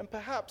come and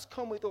perhaps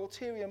come with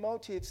ulterior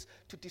motives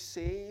to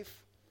deceive.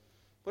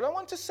 But I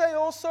want to say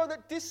also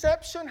that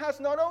deception has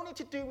not only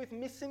to do with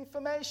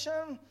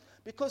misinformation,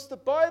 because the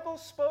Bible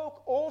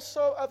spoke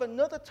also of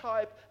another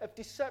type of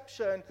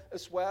deception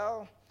as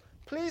well.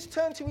 Please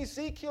turn to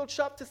Ezekiel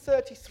chapter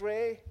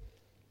 33.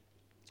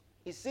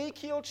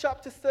 Ezekiel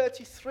chapter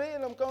 33,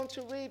 and I'm going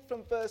to read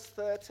from verse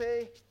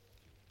 30.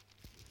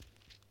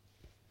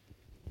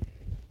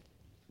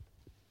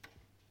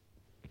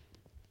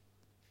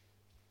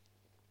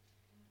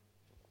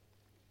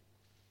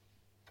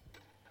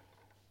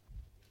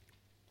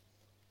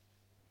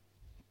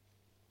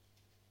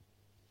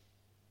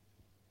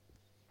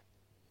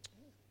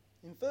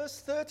 In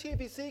verse 30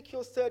 of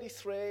Ezekiel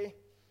 33,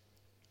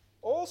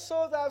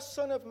 also thou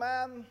son of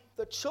man,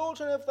 the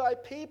children of thy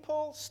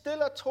people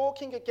still are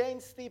talking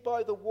against thee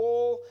by the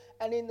wall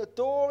and in the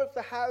door of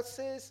the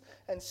houses,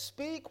 and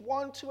speak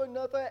one to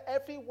another,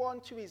 every one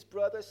to his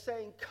brother,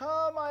 saying,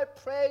 Come, I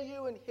pray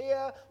you, and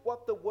hear what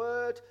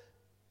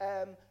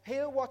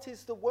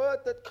is the word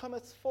that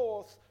cometh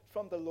forth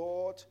from the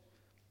Lord.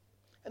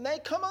 And they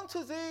come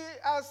unto thee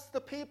as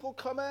the people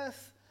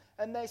cometh,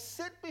 and they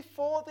sit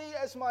before thee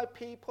as my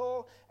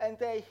people, and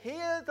they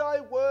hear thy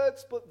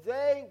words, but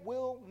they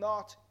will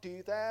not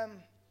do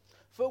them.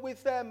 For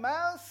with their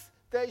mouth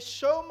they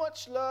show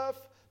much love,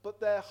 but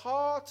their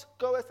heart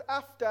goeth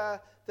after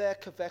their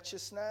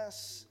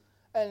covetousness.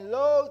 And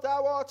lo,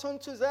 thou art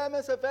unto them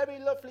as a very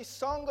lovely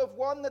song of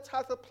one that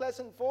hath a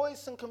pleasant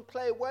voice and can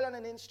play well on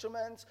an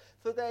instrument.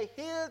 For they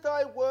hear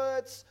thy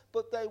words,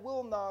 but they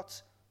will not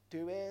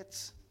do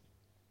it.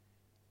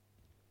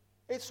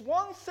 It's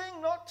one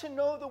thing not to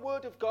know the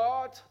word of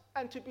God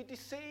and to be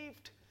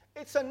deceived.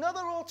 It's another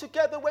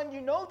altogether when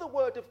you know the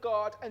word of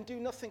God and do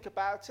nothing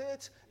about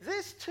it.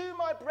 This too,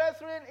 my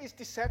brethren, is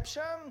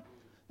deception.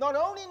 Not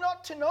only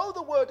not to know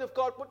the word of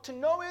God, but to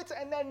know it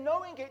and then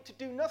knowing it to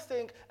do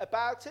nothing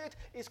about it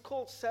is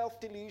called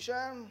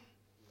self-delusion.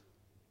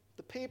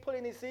 The people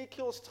in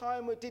Ezekiel's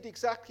time did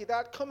exactly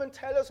that. Come and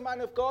tell us, man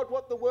of God,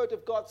 what the word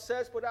of God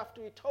says. But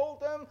after he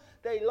told them,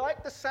 they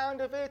liked the sound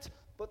of it,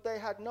 but they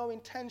had no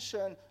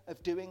intention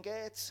of doing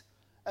it.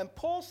 And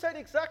Paul said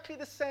exactly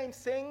the same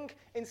thing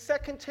in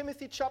 2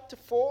 Timothy chapter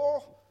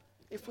 4.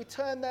 If we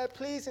turn there,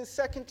 please, in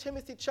 2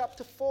 Timothy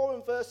chapter 4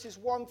 and verses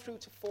 1 through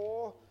to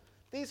 4.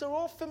 These are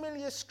all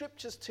familiar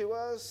scriptures to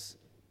us.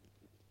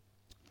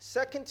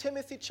 2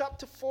 Timothy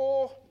chapter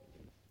 4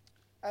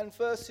 and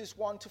verses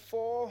 1 to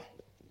 4.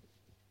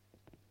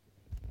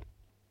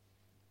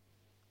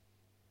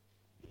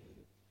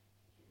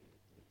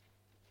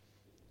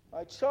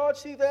 I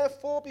charge thee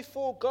therefore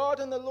before God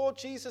and the Lord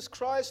Jesus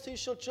Christ, who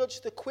shall judge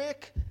the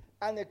quick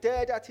and the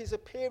dead at his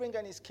appearing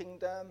and his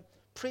kingdom.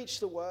 Preach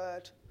the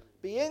word.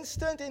 Be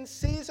instant in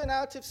season,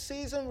 out of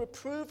season,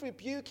 reprove,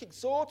 rebuke,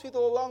 exhort with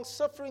all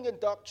longsuffering and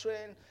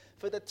doctrine.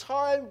 For the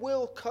time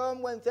will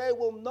come when they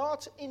will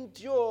not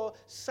endure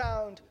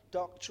sound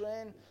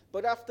doctrine,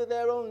 but after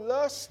their own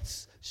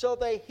lusts shall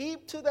they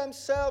heap to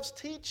themselves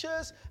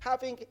teachers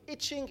having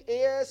itching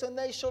ears, and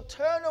they shall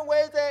turn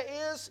away their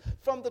ears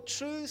from the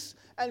truth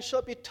and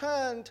shall be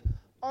turned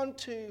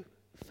unto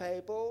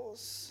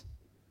fables.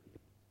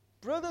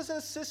 Brothers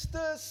and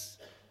sisters,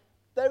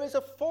 there is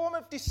a form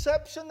of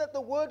deception that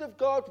the Word of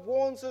God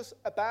warns us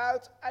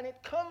about, and it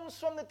comes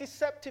from the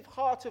deceptive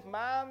heart of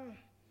man.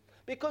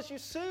 Because you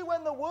see,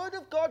 when the Word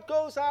of God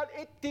goes out,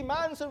 it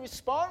demands a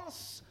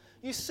response.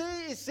 You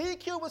see,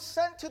 Ezekiel was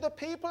sent to the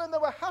people and they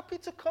were happy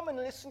to come and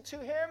listen to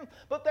him,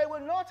 but they were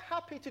not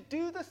happy to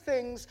do the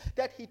things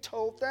that he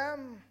told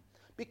them.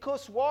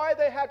 Because why?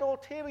 They had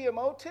ulterior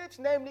motives,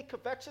 namely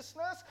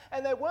covetousness,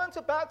 and they weren't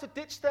about to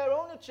ditch their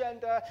own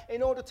agenda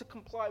in order to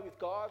comply with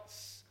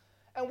God's.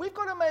 And we've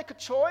got to make a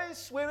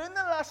choice. We're in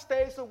the last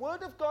days. The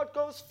Word of God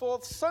goes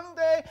forth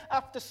Sunday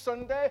after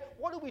Sunday.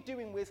 What are we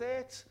doing with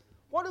it?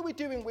 What are we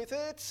doing with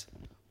it?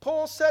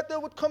 Paul said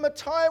there would come a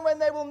time when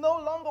they will no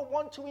longer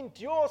want to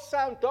endure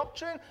sound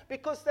doctrine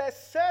because they're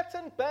set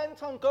and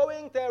bent on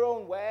going their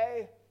own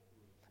way.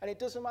 And it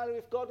doesn't matter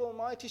if God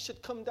Almighty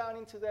should come down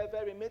into their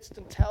very midst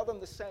and tell them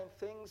the same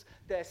things.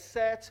 They're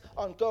set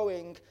on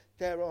going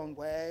their own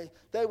way.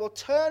 They will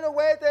turn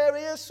away their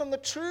ears from the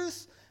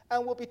truth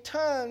and will be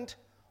turned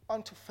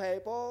unto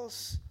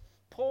fables.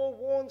 Paul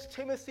warns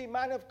Timothy,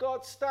 man of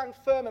God, stand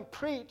firm and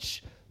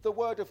preach the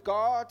word of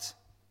God.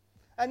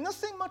 And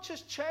nothing much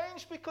has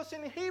changed, because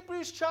in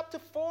Hebrews chapter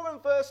 4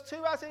 and verse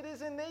 2, as it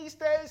is in these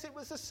days, it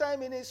was the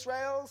same in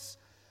Israel's.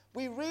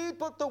 We read,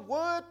 but the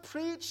word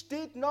preached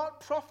did not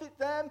profit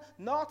them,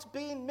 not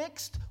being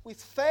mixed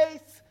with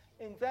faith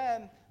in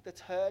them that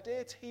heard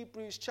it.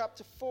 Hebrews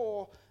chapter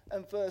 4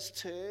 and verse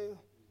 2.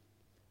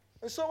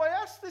 And so I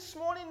ask this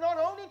morning, not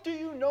only do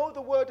you know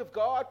the word of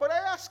God, but I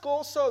ask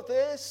also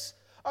this: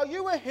 Are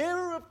you a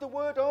hearer of the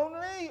word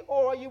only,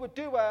 or are you a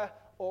doer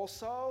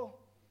also?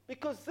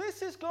 Because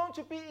this is going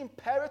to be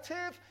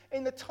imperative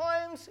in the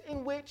times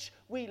in which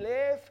we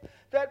live,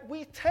 that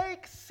we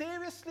take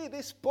seriously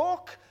this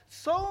book,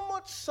 so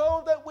much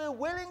so that we're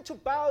willing to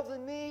bow the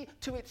knee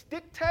to its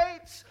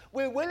dictates,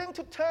 we're willing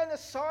to turn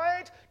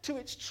aside to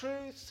its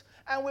truths,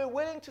 and we're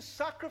willing to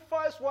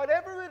sacrifice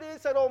whatever it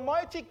is that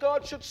Almighty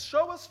God should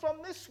show us from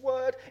this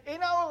word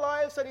in our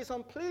lives that is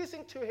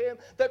unpleasing to him,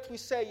 that we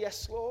say,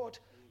 yes, Lord,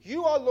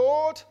 you are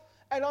Lord.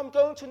 And I'm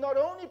going to not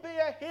only be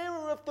a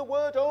hearer of the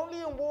word only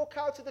and walk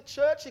out of the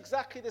church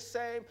exactly the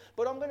same,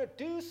 but I'm going to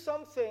do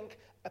something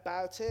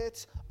about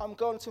it. I'm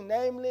going to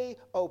namely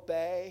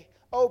obey.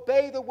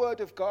 Obey the word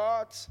of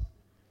God.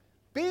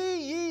 Be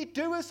ye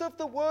doers of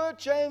the word,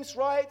 James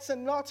writes,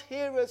 and not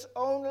hearers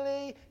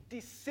only,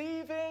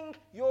 deceiving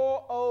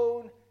your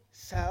own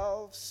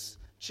selves.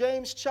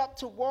 James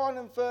chapter 1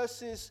 and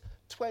verses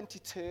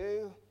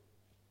 22.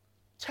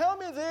 Tell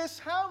me this,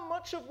 how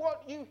much of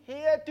what you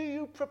hear do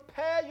you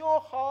prepare your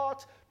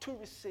heart to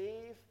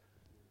receive?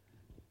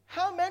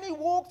 How many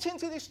walked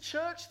into this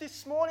church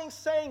this morning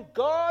saying,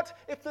 God,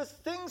 if there's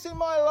things in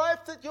my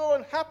life that you're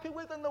unhappy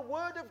with and the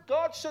word of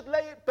God should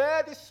lay it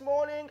bare this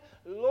morning,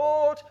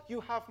 Lord,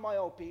 you have my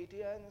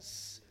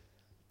obedience.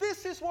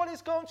 This is what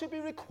is going to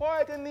be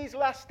required in these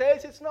last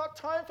days. It's not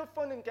time for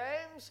fun and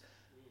games.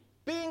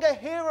 Being a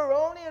hearer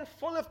only and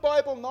full of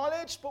Bible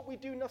knowledge, but we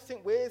do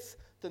nothing with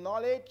the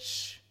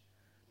knowledge.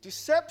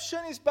 Deception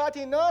is bad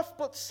enough,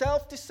 but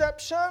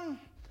self-deception,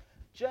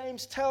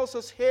 James tells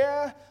us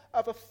here,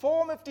 of a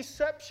form of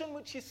deception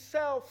which is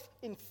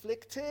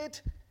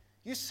self-inflicted.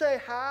 You say,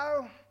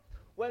 how?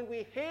 When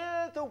we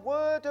hear the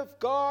word of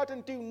God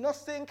and do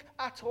nothing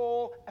at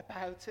all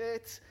about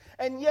it,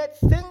 and yet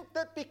think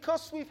that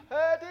because we've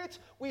heard it,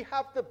 we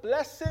have the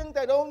blessing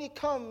that only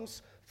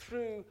comes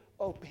through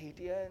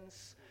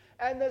obedience.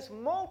 And there's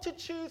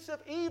multitudes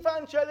of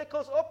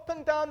evangelicals up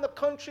and down the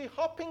country,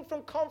 hopping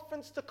from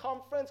conference to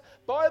conference,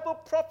 Bible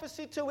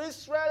prophecy to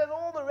Israel and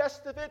all the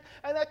rest of it.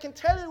 And I can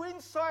tell you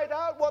inside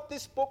out what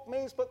this book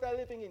means, but they're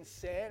living in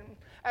sin.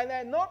 And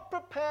they're not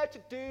prepared to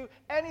do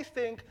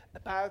anything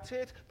about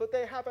it, but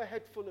they have a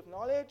head full of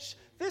knowledge.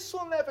 This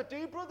will never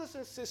do, brothers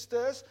and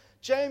sisters.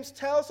 James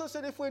tells us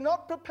that if we're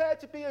not prepared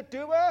to be a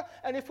doer,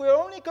 and if we're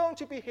only going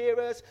to be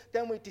hearers,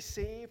 then we're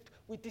deceived.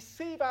 We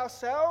deceive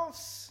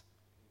ourselves.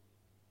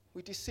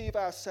 We deceive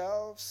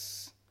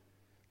ourselves.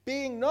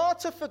 Being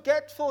not a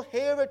forgetful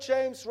hearer,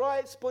 James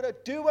writes, but a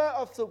doer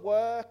of the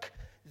work,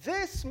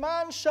 this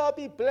man shall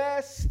be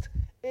blessed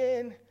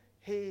in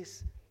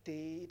his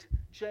deed.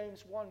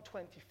 James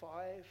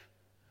 1:25.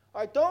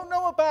 I don't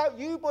know about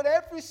you, but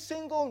every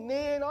single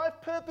knee, and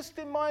I've purposed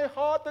in my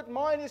heart that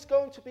mine is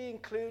going to be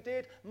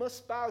included,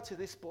 must bow to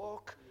this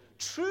book.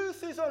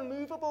 Truth is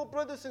unmovable,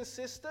 brothers and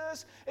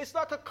sisters. It's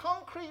like a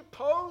concrete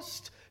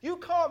post. You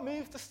can't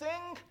move the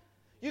thing.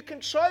 You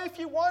can try if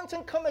you want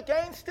and come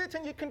against it,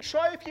 and you can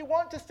try if you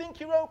want to think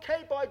you're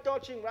okay by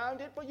dodging around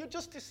it, but you're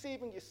just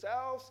deceiving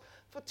yourselves.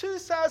 For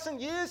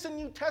 2,000 years, the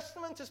New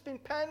Testament has been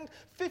penned.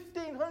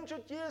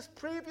 1,500 years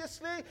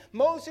previously,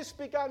 Moses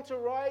began to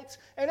write,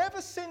 and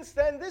ever since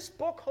then, this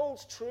book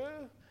holds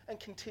true and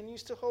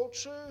continues to hold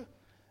true.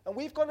 And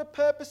we've got a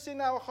purpose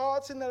in our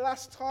hearts in the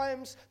last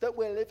times that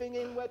we're living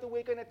in, whether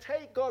we're going to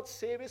take God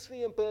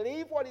seriously and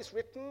believe what is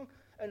written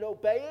and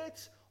obey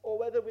it, or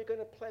whether we're going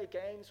to play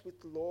games with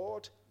the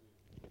Lord.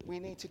 We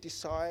need to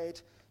decide.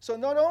 So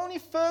not only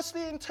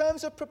firstly in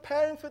terms of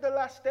preparing for the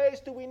last days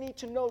do we need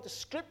to know the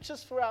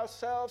scriptures for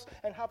ourselves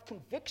and have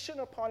conviction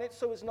upon it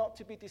so as not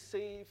to be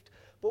deceived,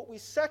 but we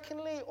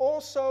secondly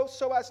also,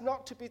 so as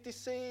not to be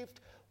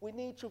deceived, we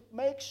need to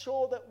make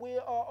sure that we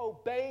are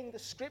obeying the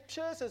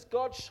scriptures as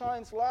God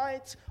shines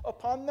light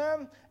upon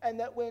them, and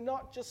that we're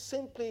not just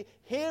simply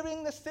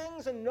hearing the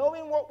things and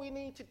knowing what we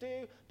need to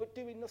do, but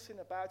doing nothing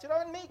about it.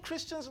 I meet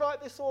Christians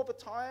like this all the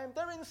time.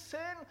 They're in sin.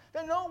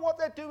 They know what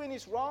they're doing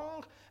is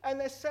wrong, and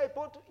they say,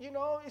 but,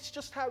 it's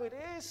just how it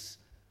is.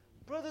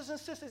 Brothers and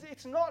sisters,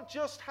 it's not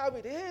just how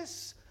it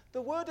is.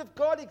 The word of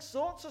God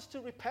exhorts us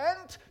to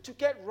repent, to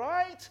get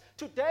right.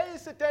 Today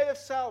is the day of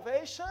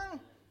salvation.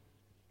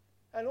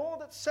 And all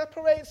that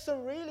separates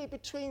them really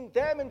between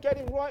them and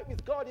getting right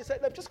with God is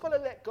that they've just got to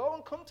let go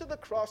and come to the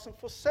cross and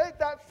forsake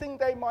that thing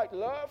they might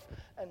love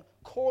and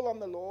call on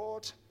the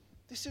Lord.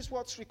 This is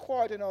what's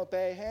required and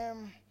obey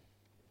him.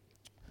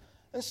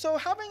 And so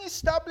having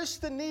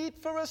established the need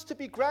for us to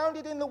be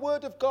grounded in the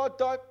word of God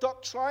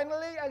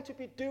doctrinally and to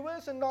be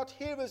doers and not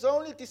hearers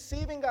only,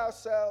 deceiving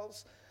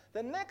ourselves,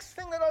 the next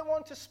thing that I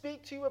want to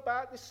speak to you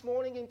about this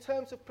morning in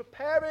terms of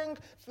preparing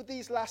for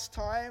these last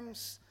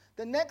times,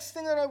 the next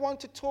thing that I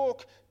want to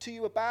talk to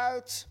you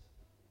about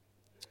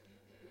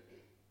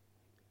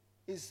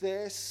is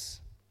this.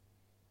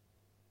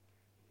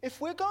 If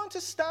we're going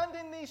to stand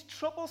in these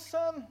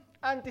troublesome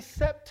and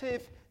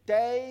deceptive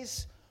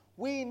days,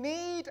 we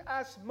need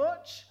as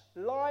much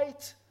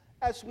light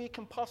as we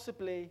can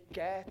possibly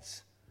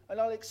get. And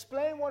I'll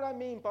explain what I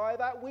mean by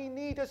that. We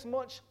need as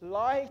much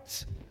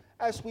light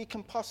as we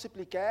can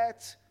possibly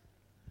get.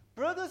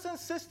 Brothers and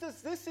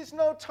sisters, this is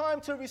no time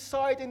to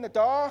reside in the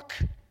dark,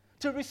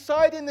 to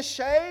reside in the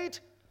shade.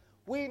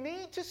 We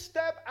need to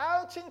step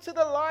out into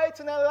the light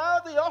and allow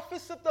the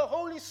office of the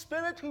Holy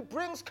Spirit, who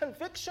brings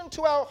conviction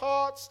to our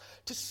hearts,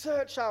 to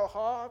search our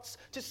hearts,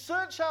 to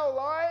search our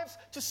lives,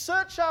 to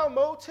search our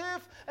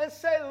motive, and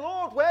say,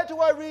 Lord, where do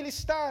I really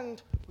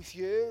stand with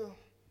you?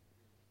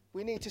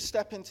 We need to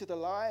step into the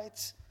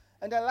light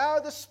and allow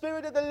the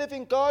Spirit of the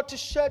living God to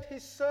shed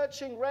his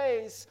searching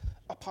rays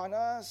upon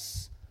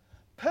us.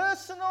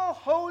 Personal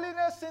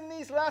holiness in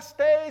these last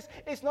days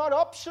is not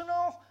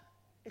optional,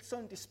 it's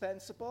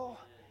indispensable.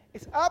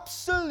 It's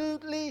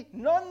absolutely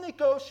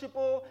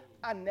non-negotiable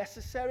and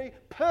necessary.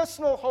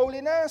 Personal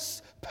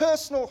holiness,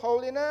 personal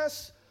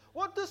holiness.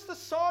 What does the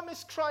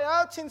psalmist cry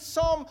out in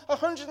Psalm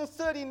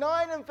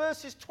 139 and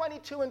verses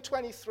 22 and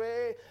 23?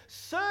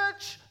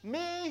 Search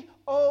me,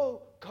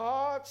 O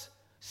God.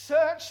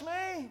 Search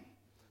me.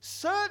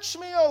 Search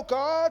me, O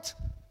God.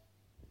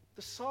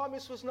 The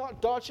psalmist was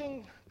not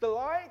dodging the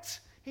light.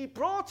 He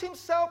brought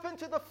himself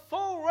into the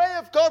full ray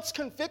of God's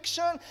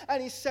conviction,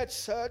 and he said,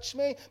 search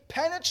me,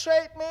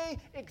 penetrate me,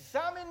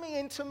 examine me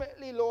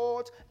intimately,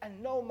 Lord,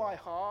 and know my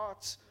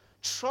heart.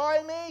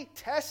 Try me,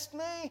 test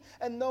me,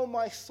 and know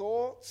my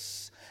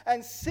thoughts,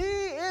 and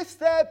see if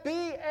there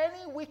be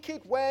any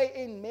wicked way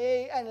in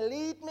me, and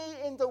lead me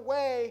in the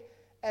way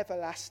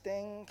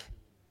everlasting.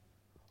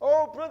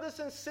 Oh, brothers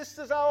and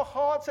sisters, our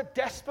hearts are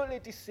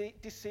desperately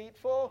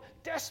deceitful,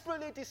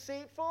 desperately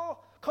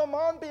deceitful. Come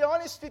on, be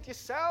honest with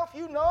yourself.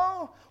 You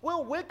know,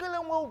 we'll wiggle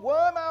and we'll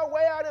worm our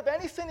way out of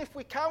anything if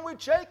we can. We're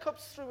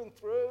Jacob's through and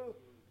through.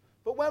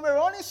 But when we're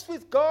honest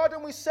with God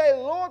and we say,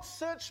 Lord,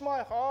 search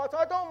my heart,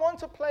 I don't want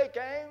to play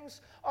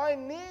games. I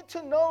need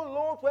to know,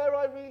 Lord, where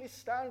I really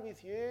stand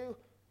with you.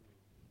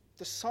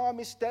 The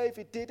psalmist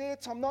David did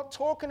it. I'm not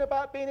talking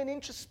about being an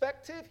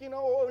introspective,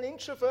 or an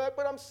introvert,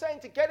 but I'm saying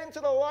to get into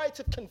the light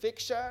of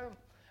conviction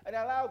and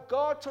allow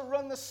God to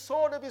run the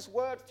sword of his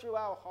word through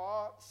our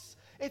hearts.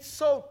 It's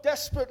so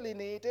desperately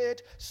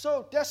needed,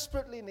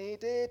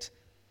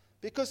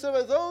 because there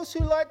are those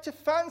who like to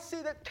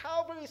fancy that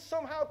Calvary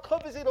somehow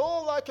covers it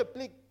all like a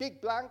big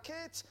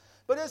blanket.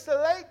 But as the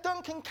late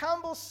Duncan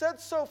Campbell said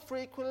so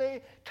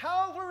frequently,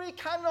 Calvary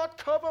cannot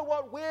cover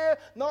what we're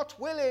not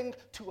willing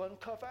to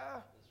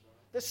uncover.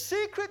 The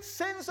secret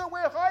sins that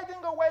we're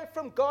hiding away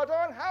from God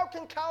on, how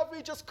can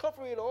Calvary just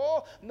cover it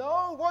all?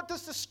 No, what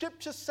does the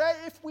scripture say?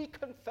 If we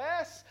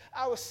confess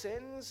our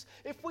sins,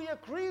 if we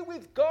agree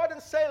with God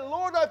and say,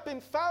 Lord, I've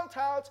been found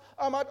out,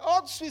 I'm at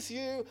odds with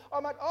you,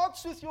 I'm at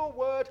odds with your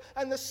word,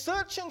 and the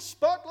searching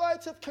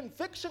spotlight of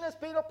conviction has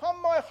been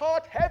upon my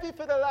heart heavy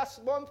for the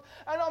last month,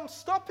 and I'm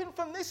stopping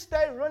from this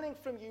day running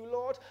from you,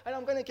 Lord, and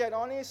I'm going to get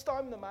honest.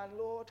 I'm the man,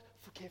 Lord.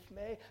 Forgive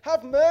me.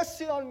 Have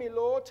mercy on me,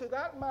 Lord. To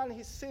that man,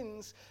 his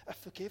sins are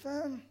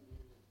forgiven.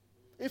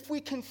 If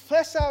we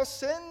confess our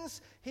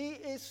sins, he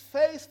is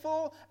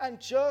faithful and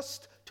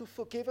just to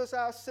forgive us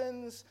our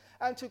sins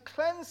and to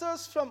cleanse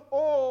us from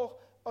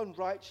all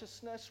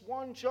unrighteousness.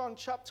 1 John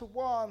chapter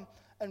 1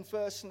 and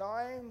verse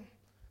 9.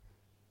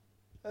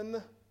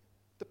 And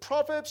the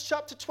Proverbs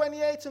chapter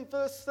 28 and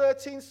verse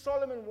 13,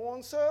 Solomon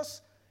warns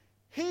us,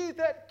 he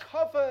that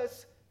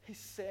covers his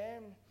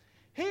sin,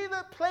 he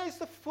that plays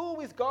the fool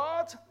with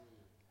God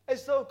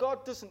as though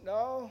God doesn't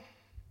know.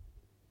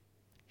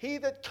 He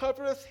that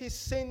covereth his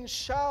sin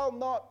shall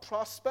not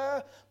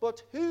prosper,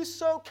 but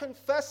whoso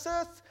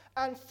confesseth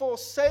and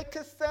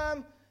forsaketh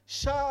them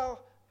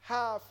shall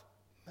have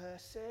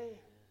mercy.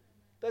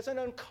 There's an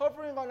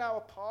uncovering on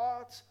our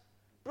part.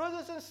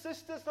 Brothers and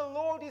sisters, the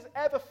Lord is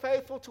ever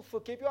faithful to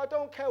forgive you. I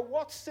don't care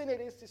what sin it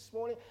is this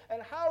morning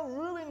and how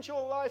ruined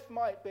your life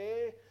might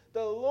be.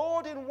 The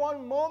Lord in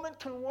one moment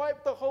can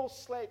wipe the whole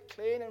slate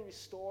clean and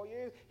restore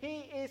you.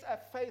 He is a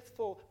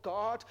faithful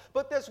God.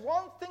 But there's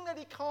one thing that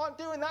he can't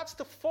do, and that's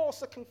to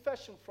force a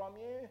confession from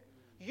you.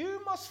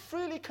 You must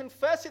freely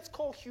confess. It's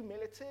called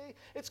humility.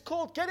 It's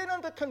called getting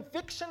under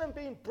conviction and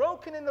being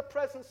broken in the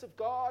presence of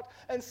God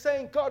and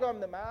saying, God, I'm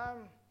the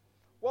man.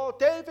 While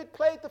David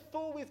played the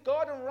fool with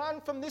God and ran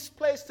from this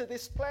place to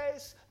this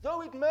place, though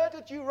he'd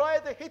murdered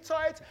Uriah the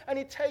Hittite and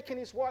he'd taken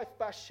his wife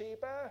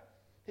Bathsheba,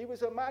 he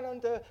was a man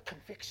under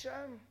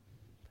conviction.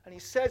 And he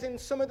says in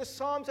some of the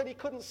Psalms that he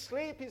couldn't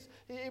sleep.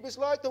 It was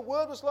like, the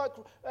word was like,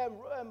 I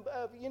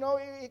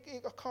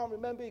can't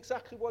remember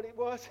exactly what it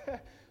was.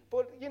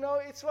 But,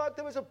 it's like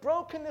there was a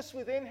brokenness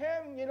within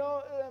him,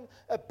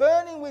 a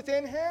burning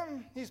within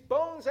him. His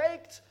bones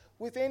ached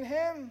within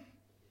him.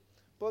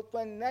 But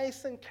when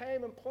Nathan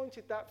came and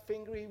pointed that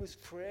finger, he was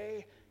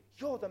free.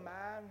 You're the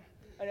man.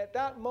 And at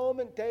that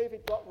moment,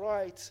 David got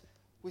right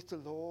with the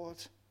Lord.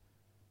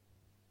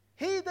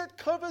 He that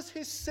covers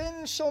his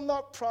sins shall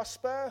not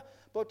prosper,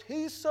 but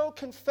whoso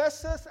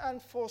confesseth and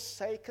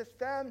forsaketh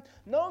them.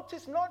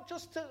 Notice, not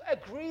just to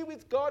agree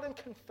with God and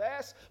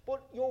confess,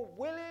 but you're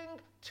willing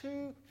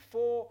to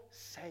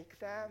forsake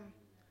them.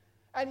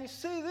 And you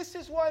see, this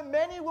is why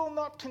many will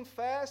not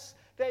confess.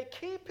 They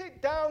keep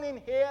it down in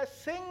here,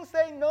 things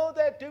they know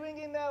they're doing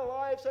in their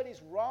lives lives that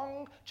is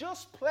wrong,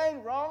 just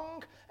plain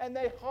wrong, and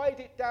they hide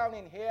it down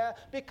in here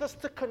because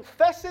to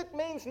confess it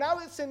means now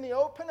it's in the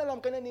open and I'm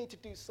going to need to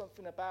do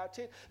something about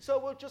it. So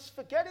we'll just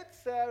forget it's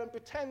there and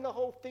pretend the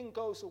whole thing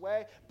goes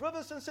away.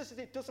 Brothers and sisters,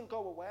 it doesn't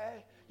go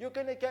away. You're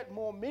going to get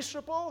more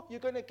miserable. You're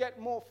going to get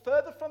more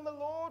further from the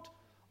Lord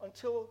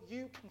until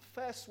you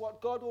confess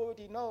what God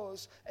already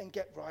knows and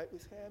get right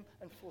with him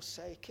and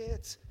forsake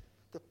it.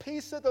 The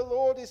peace of the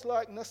Lord is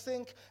like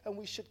nothing, and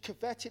we should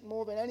covet it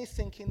more than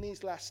anything in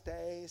these last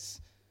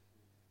days.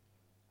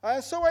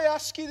 And so I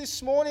ask you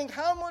this morning,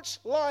 how much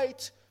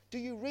light do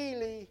you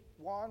really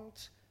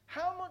want?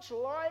 How much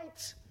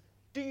light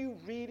do you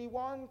really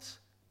want?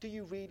 Do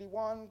you really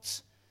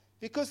want?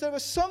 Because there are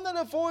some that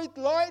avoid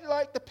light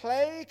like the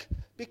plague,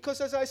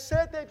 because as I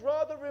said, they'd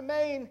rather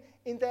remain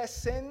in their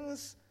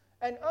sins,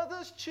 and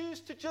others choose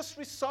to just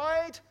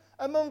reside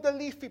among the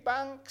leafy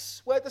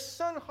banks where the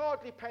sun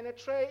hardly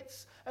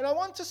penetrates. And I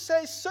want to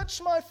say, such,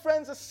 my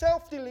friends, are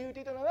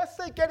self-deluded, and unless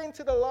they get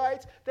into the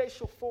light, they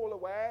shall fall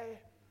away.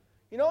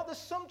 You know, there's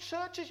some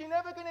churches you're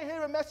never going to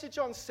hear a message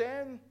on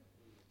sin.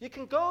 You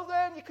can go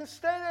there and you can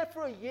stay there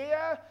for a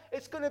year.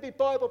 It's going to be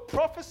Bible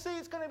prophecy.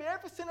 It's going to be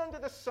everything under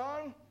the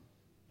sun.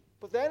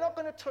 But they're not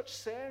going to touch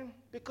sin,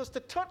 because to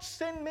touch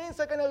sin means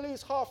they're going to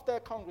lose half their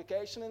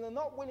congregation, and they're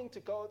not willing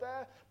to go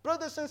there.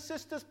 Brothers and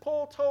sisters,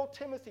 Paul told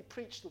Timothy,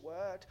 preach the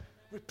word.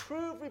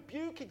 Reprove,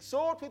 rebuke,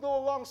 exhort with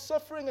all long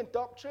suffering and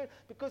doctrine,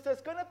 because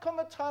there's going to come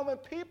a time when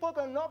people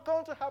are not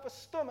going to have a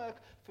stomach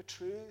for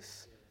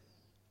truth.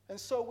 And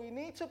so we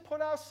need to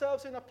put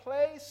ourselves in a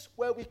place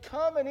where we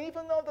come, and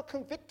even though the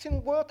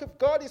convicting work of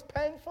God is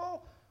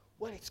painful,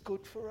 well, it's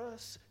good for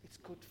us. It's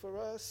good for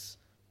us.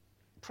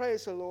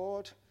 Praise the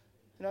Lord.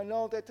 And I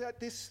know that at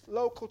this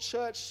local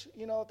church,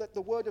 you know, that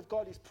the word of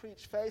God is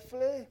preached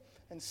faithfully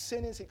and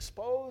sin is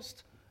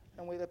exposed,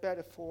 and we're the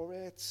better for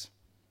it.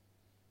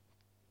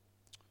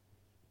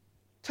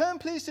 Turn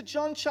please to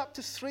John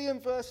chapter 3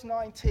 and verse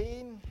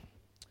 19.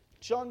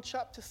 John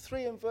chapter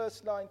 3 and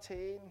verse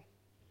 19.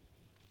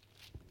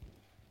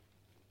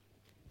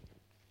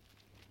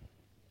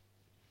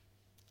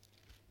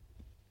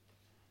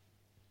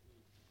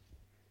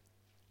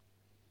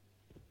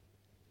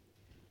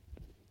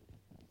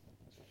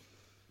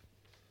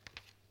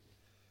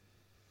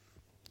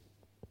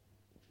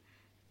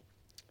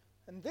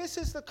 And this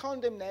is the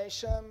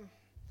condemnation,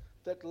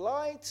 that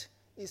light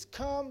is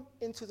come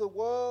into the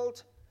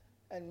world,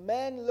 and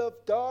men love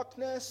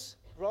darkness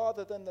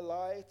rather than the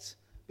light,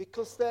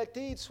 because their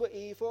deeds were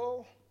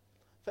evil.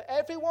 For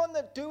everyone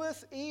that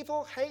doeth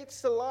evil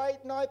hates the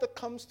light, neither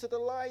comes to the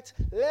light,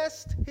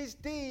 lest his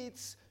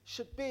deeds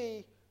should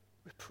be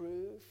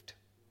reproved.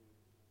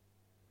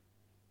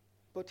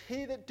 But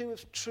he that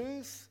doeth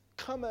truth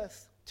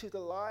cometh to the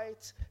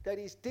light, that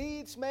his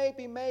deeds may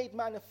be made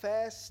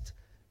manifest,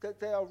 that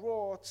they are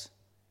wrought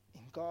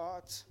in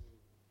God.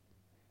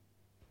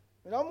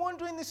 And I'm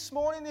wondering this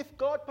morning if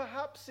God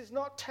perhaps is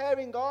not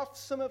tearing off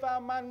some of our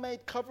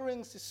man-made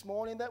coverings this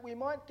morning, that we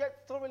might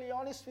get thoroughly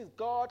honest with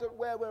God at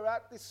where we're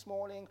at this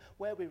morning,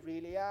 where we're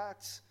really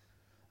at.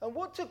 And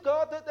would to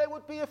God that there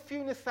would be a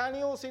few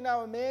Nathaniels in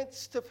our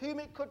midst, of whom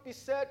it could be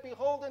said,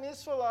 behold an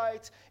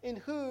Israelite in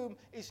whom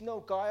is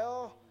no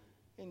guile,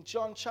 in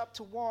John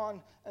chapter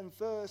 1 and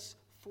verse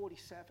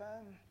 47.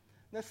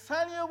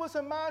 Nathanael was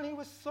a man who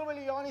was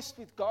thoroughly honest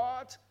with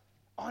God,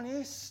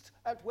 honest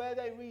at where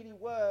they really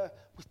were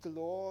with the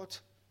Lord.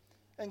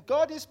 And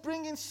God is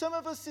bringing some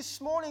of us this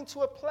morning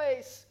to a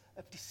place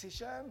of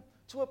decision,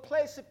 to a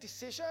place of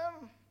decision.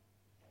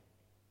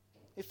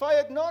 If I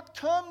had not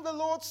come, the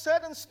Lord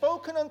said, and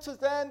spoken unto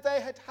them,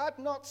 they had had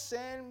not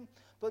sin,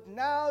 but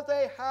now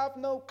they have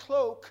no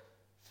cloak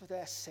for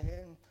their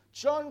sin.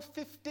 John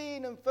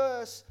 15 and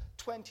verse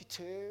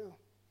 22.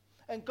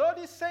 And God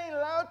is saying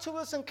loud to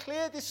us and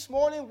clear this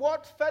morning,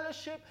 what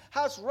fellowship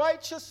has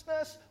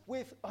righteousness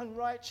with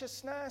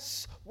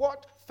unrighteousness?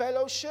 What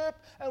fellowship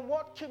and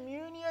what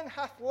communion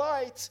hath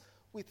light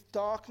with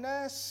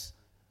darkness?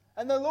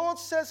 And the Lord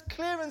says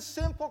clear and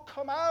simple,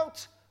 come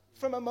out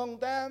from among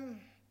them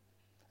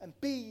and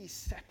be ye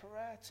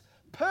separate.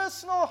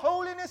 Personal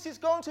holiness is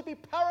going to be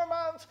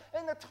paramount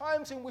in the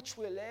times in which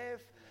we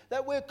live.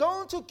 That we're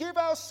going to give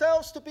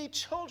ourselves to be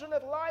children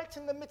of light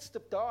in the midst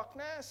of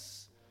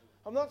darkness.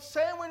 I'm not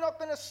saying we're not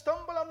going to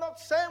stumble. I'm not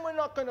saying we're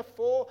not going to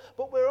fall.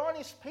 But we're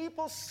honest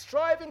people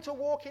striving to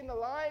walk in the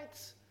light.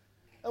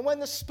 And when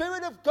the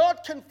Spirit of God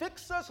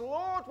convicts us,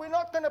 Lord, we're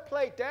not going to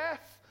play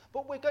deaf.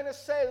 But we're going to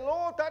say,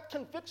 Lord, that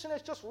conviction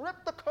has just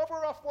ripped the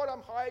cover off what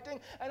I'm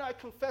hiding. And I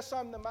confess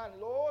I'm the man,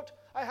 Lord.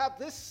 I have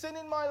this sin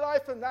in my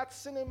life and that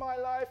sin in my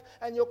life.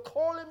 And you're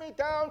calling me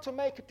down to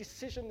make a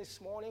decision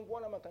this morning.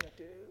 What am I going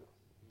to do?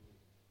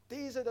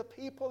 These are the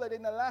people that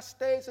in the last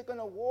days are going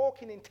to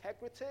walk in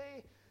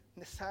integrity.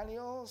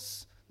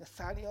 Nathaniels.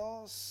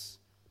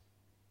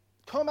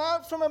 Come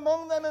out from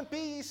among them and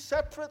be ye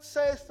separate,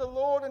 saith the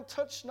Lord, and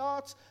touch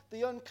not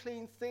the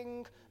unclean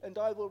thing, and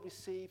I will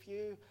receive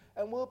you,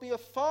 and will be a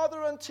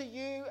father unto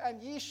you,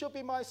 and ye shall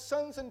be my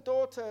sons and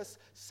daughters,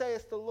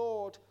 saith the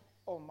Lord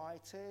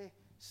Almighty.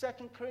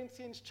 2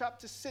 Corinthians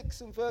chapter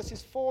 6 and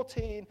verses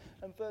 14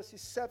 and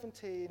verses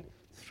 17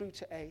 through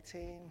to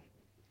 18.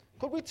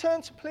 Could we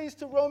turn please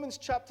to Romans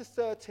chapter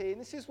 13?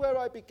 This is where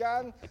I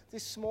began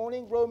this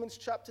morning, Romans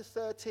chapter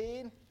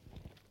 13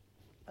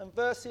 and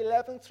verse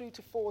 11 through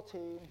to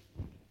 14.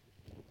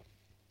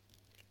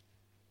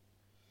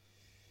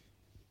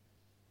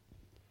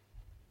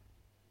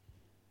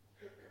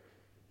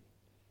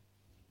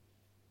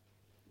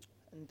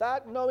 And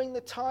that knowing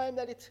the time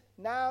that it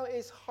now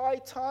is high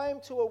time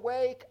to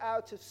awake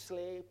out of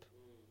sleep.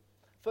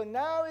 For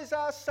now is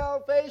our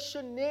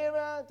salvation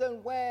nearer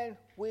than when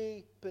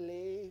we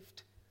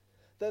believed.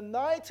 The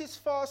night is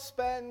far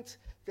spent,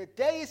 the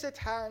day is at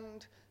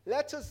hand.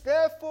 Let us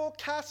therefore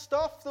cast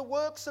off the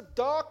works of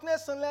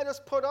darkness and let us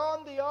put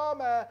on the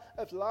armor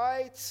of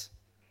light.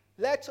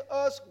 Let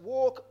us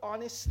walk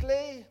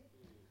honestly,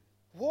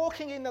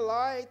 walking in the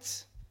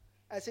light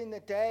as in the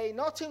day,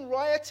 not in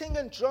rioting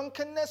and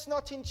drunkenness,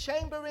 not in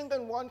chambering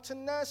and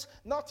wantonness,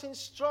 not in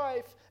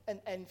strife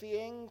and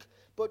envying.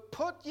 But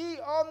put ye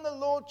on the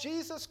Lord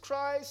Jesus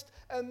Christ,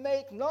 and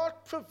make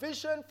not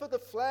provision for the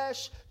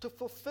flesh to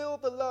fulfill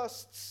the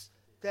lusts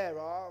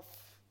thereof.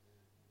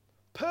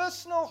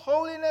 Personal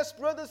holiness,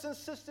 brothers and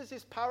sisters,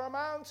 is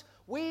paramount.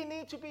 We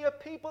need to be a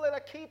people that are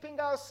keeping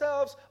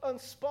ourselves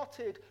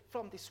unspotted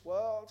from this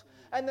world.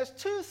 And there's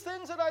two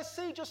things that I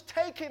see just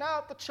taking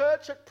out the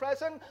church at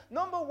present.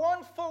 Number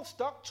one, false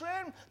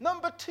doctrine.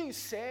 Number two,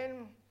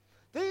 sin.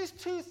 These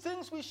two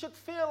things we should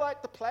fear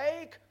like the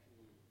plague.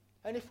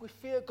 And if we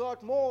fear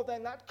God more,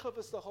 then that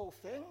covers the whole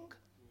thing.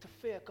 To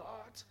fear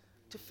God.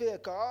 To fear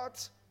God.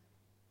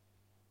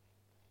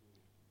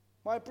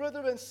 My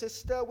brother and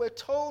sister, we're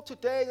told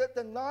today that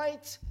the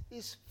night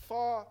is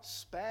far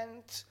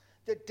spent.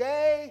 The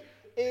day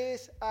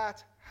is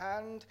at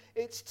hand.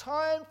 It's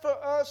time for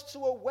us to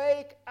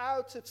awake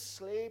out of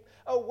sleep,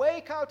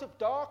 awake out of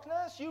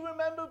darkness. You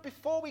remember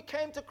before we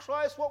came to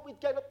Christ what we'd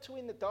get up to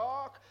in the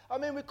dark? I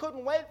mean, we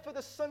couldn't wait for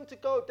the sun to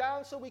go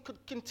down so we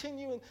could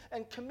continue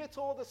and commit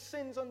all the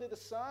sins under the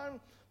sun.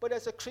 But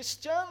as a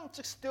Christian,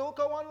 to still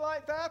go on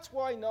like that,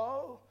 why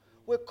no?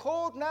 We're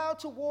called now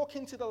to walk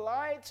into the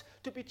light,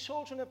 to be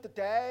children of the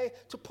day,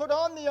 to put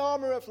on the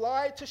armor of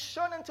light, to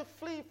shun and to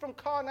flee from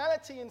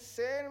carnality and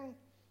sin.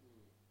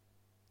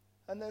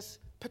 And there's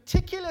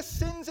particular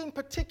sins in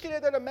particular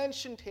that are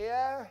mentioned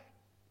here.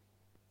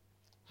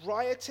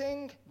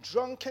 Rioting,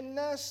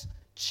 drunkenness,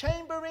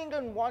 chambering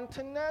and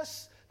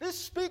wantonness. This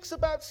speaks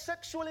about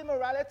sexual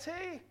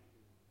immorality.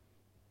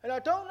 And I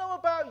don't know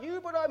about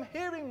you, but I'm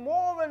hearing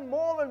more and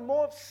more and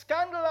more of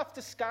scandal after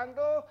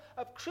scandal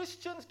of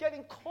Christians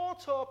getting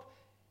caught up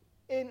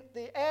in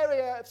the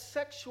area of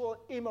sexual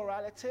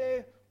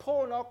immorality,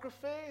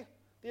 pornography.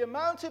 The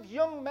amount of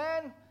young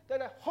men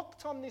that are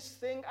hooked on this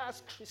thing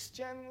as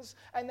Christians,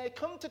 and they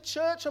come to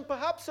church and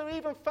perhaps are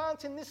even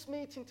found in this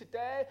meeting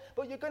today,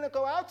 but you're going to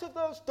go out of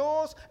those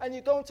doors and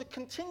you're going to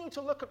continue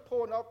to look at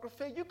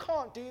pornography. You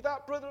can't do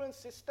that, brother and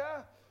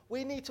sister.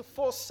 We need to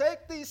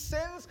forsake these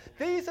sins.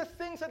 These are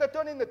things that are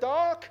done in the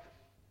dark,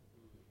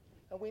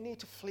 and we need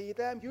to flee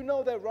them. You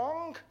know they're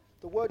wrong.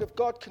 The word of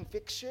God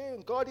convicts you,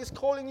 and God is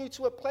calling you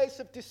to a place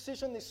of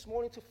decision this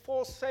morning to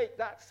forsake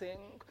that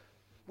thing.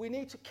 We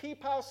need to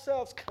keep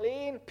ourselves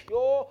clean,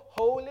 pure,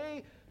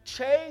 holy,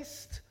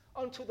 chaste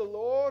unto the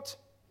Lord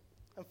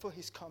and for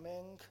his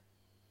coming.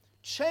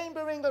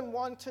 Chambering and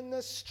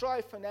wantonness,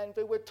 strife and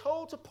envy. We're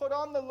told to put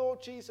on the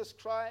Lord Jesus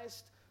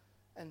Christ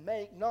and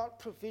make not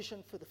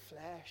provision for the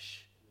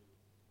flesh.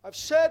 I've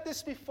shared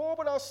this before,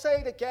 but I'll say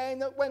it again,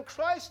 that when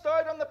Christ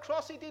died on the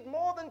cross, he did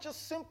more than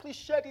just simply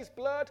shed his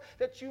blood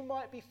that you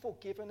might be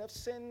forgiven of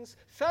sins.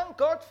 Thank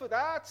God for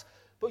that.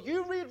 But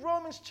you read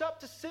Romans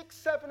chapter 6,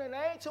 7, and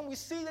 8, and we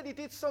see that he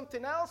did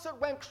something else, that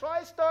when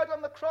Christ died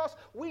on the cross,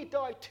 we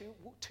died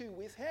too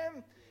with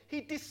him.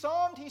 He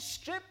disarmed, he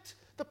stripped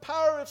the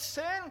power of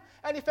sin.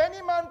 And if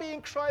any man be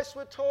in Christ,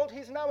 we're told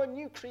he's now a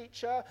new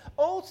creature.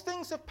 Old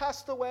things have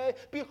passed away.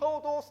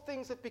 Behold, all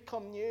things have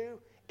become new.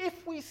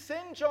 If we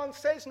sin, John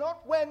says,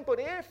 not when, but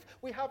if,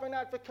 we have an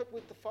advocate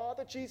with the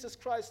Father, Jesus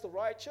Christ the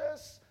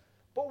righteous.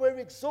 But we're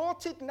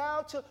exhorted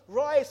now to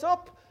rise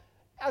up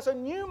as a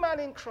new man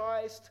in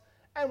Christ.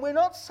 And we're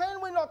not saying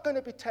we're not going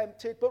to be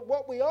tempted, but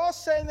what we are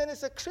saying then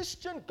as a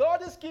Christian,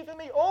 God has given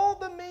me all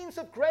the means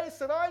of grace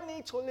that I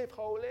need to live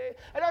holy.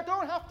 And I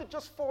don't have to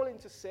just fall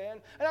into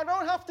sin. And I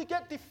don't have to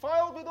get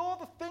defiled with all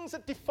the things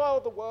that defile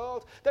the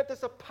world. That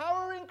there's a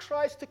power in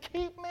Christ to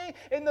keep me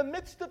in the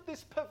midst of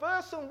this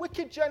perverse and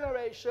wicked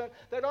generation,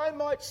 that I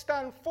might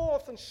stand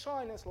forth and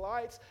shine as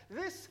lights.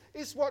 This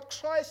is what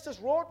Christ has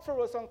wrought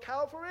for us on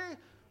Calvary.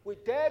 We're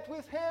dead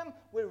with him,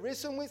 we're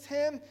risen with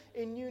him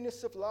in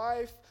newness of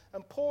life.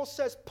 And Paul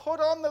says, put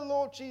on the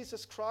Lord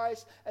Jesus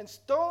Christ, and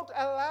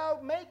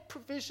don't make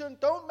provision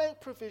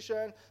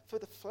for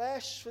the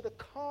flesh, for the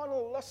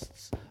carnal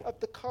lusts of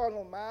the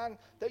carnal man,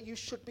 that you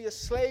should be a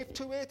slave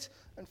to it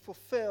and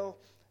fulfill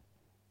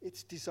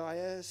its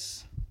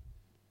desires.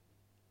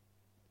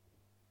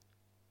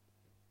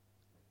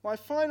 My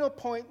final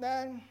point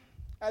then,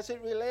 as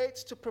it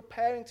relates to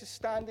preparing to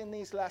stand in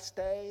these last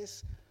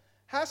days,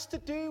 has to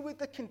do with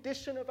the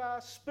condition of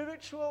our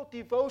spiritual,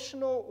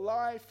 devotional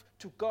life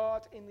to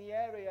God in the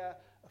area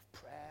of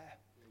prayer.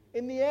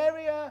 In the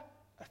area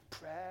of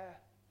prayer.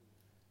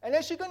 And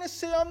as you're going to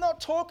see, I'm not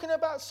talking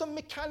about some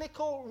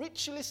mechanical,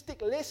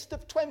 ritualistic list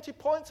of 20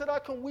 points that I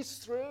can whiz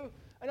through,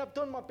 and I've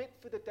done my bit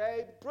for the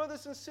day.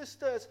 Brothers and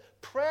sisters,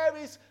 prayer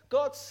is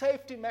God's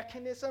safety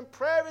mechanism.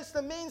 Prayer is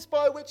the means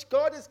by which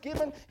God has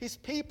given his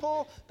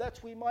people that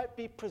we might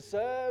be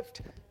preserved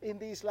in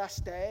these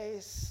last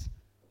days.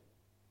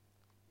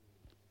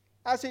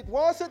 As it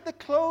was at the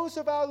close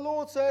of our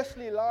Lord's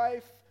earthly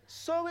life,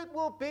 so it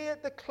will be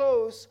at the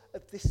close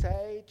of this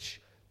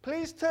age.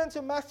 Please turn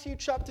to Matthew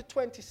chapter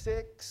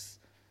 26.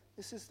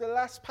 This is the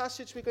last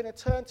passage we're going to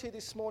turn to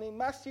this morning.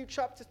 Matthew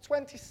chapter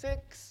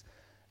 26,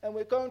 and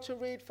we're going to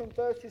read from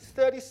verses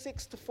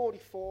 36 to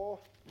 44.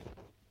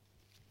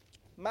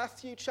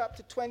 Matthew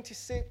chapter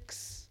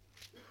 26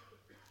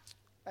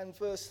 and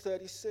verse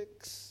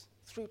 36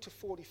 through to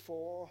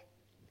 44.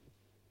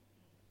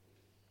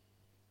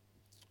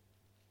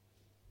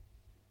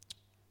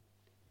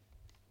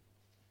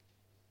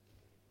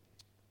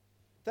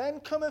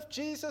 Then cometh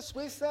Jesus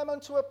with them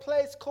unto a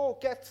place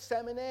called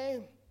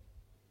Gethsemane,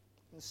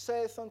 and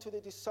saith unto the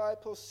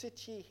disciples,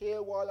 Sit ye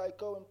here while I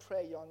go and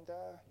pray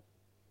yonder.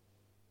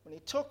 When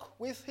he took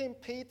with him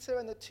Peter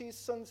and the two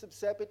sons of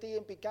Zebedee,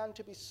 and began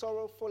to be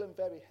sorrowful and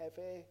very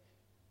heavy.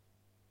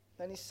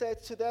 Then he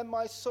said to them,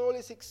 My soul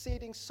is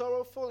exceeding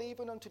sorrowful,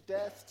 even unto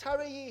death.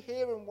 Tarry ye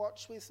here and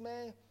watch with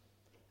me.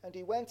 And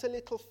he went a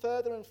little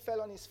further and fell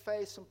on his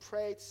face and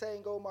prayed,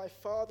 saying, O my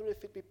Father,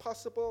 if it be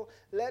possible,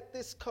 let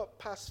this cup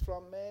pass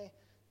from me.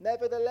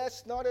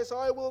 Nevertheless, not as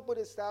I will, but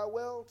as thou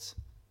wilt.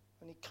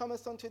 And he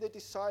cometh unto the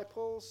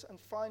disciples, and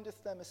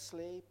findeth them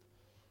asleep,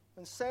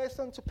 and saith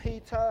unto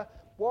Peter,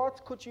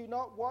 What, could you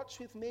not watch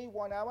with me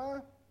 1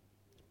 hour?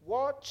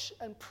 Watch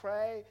and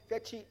pray,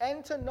 that ye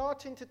enter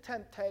not into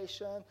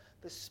temptation.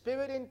 The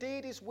spirit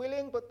indeed is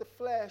willing, but the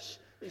flesh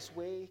is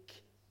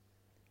weak.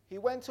 He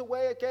went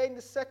away again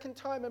the second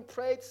time and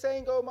prayed,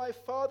 saying, O my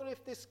Father,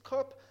 if this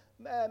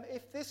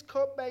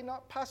cup may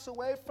not pass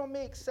away from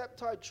me,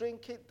 except I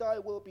drink it, thy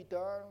will be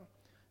done.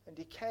 And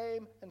he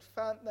came and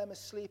found them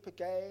asleep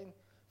again,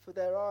 for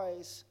their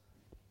eyes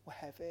were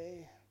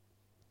heavy.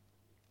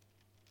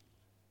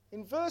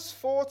 In verse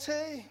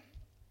 40,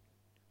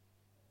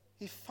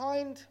 he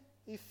found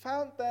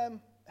them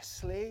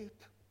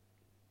asleep.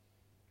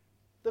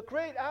 The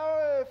great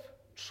hour of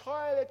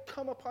trial had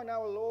come upon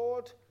our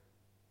Lord.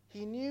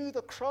 He knew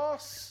the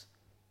cross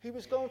he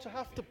was going to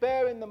have to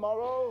bear in the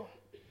morrow.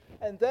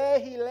 And there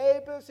he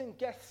labors in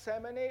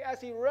Gethsemane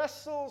as he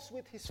wrestles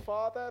with his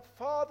Father.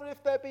 Father,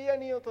 if there be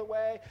any other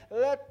way,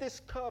 let this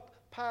cup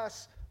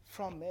pass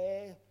from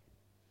me.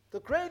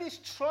 The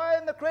greatest trial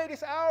and the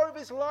greatest hour of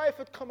his life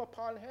had come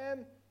upon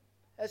him,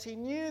 as he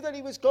knew that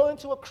he was going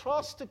to a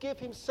cross to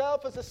give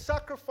himself as a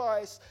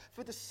sacrifice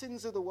for the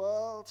sins of the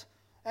world.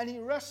 And he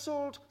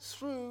wrestled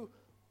through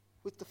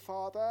with the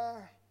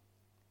Father.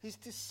 His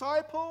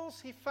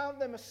disciples, he found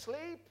them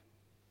asleep.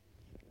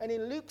 And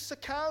in Luke's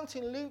account,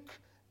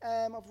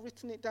 I've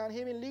written it down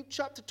here, in Luke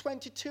chapter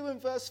 22 and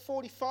verse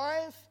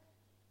 45,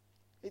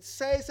 it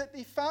says that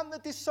he found the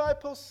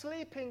disciples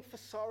sleeping for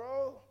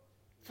sorrow.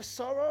 For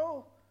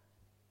sorrow.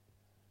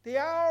 The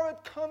hour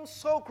had come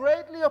so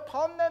greatly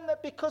upon them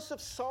that because of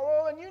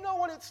sorrow, and you know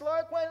what it's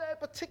like when a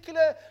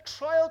particular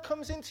trial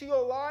comes into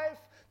your life,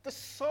 the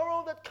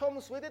sorrow that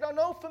comes with it. I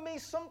know for me,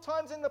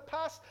 sometimes in the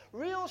past,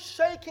 real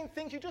shaking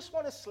things, you just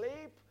want to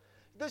sleep.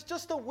 There's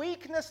just a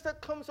weakness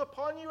that comes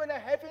upon you and a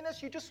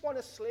heaviness, you just want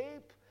to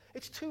sleep.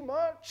 It's too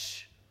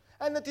much.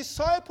 And the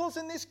disciples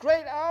in this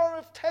great hour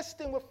of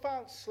testing were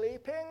found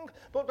sleeping,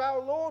 but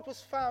our Lord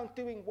was found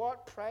doing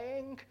what?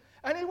 Praying.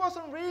 And he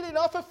wasn't reeling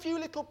off a few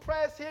little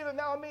prayers here and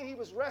now. He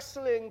was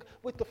wrestling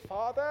with the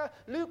Father.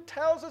 Luke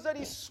tells us that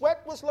his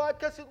sweat was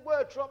like, as it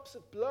were, drops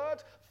of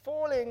blood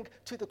falling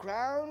to the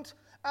ground.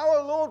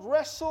 Our Lord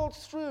wrestled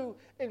through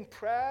in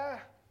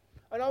prayer.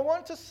 And I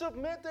want to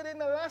submit that in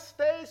the last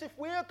days, if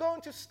we are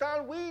going to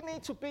stand, we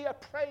need to be a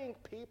praying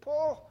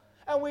people.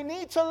 And we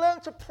need to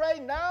learn to pray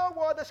now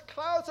while the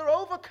clouds are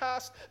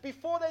overcast,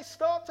 before they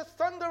start to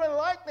thunder and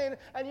lightning,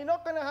 and you're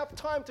not going to have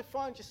time to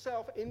find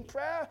yourself in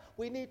prayer.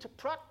 We need to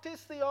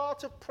practice the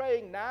art of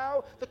praying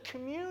now, the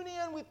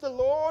communion with the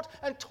Lord,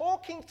 and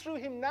talking through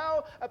him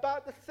now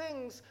about the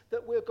things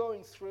that we're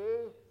going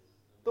through.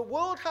 The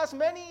world has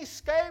many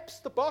escapes,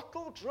 the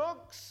bottle,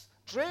 drugs,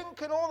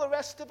 drink, and all the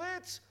rest of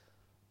it.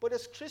 But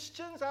as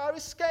Christians, our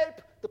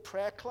escape, the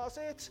prayer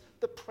closet,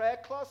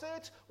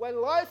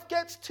 when life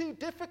gets too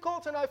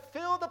difficult and I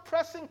feel the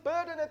pressing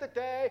burden of the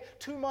day,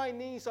 to my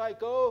knees I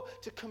go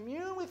to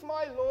commune with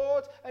my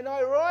Lord, and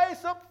I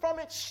rise up from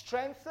it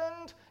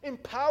strengthened,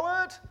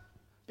 empowered,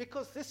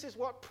 because this is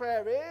what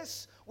prayer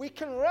is. We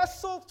can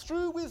wrestle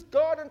through with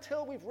God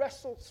until we've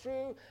wrestled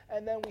through,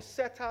 and then we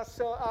set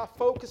our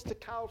focus to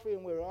Calvary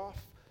and we're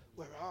off.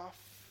 We're off.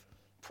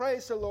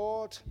 Praise the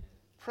Lord.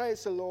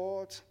 Praise the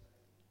Lord.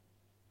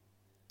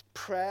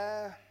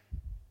 Prayer.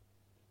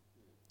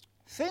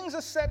 Things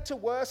are set to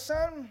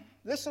worsen.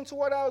 Listen to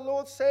what our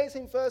Lord says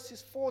in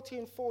verses 40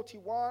 and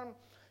 41,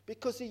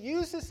 because he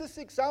uses this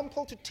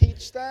example to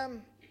teach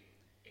them.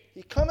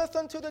 He cometh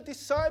unto the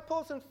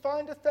disciples and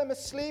findeth them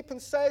asleep,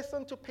 and saith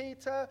unto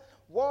Peter,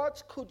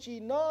 What, could ye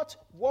not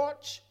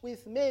watch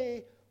with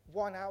me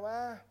 1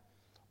 hour?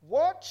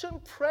 Watch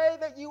and pray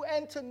that you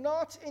enter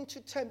not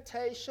into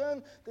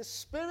temptation. The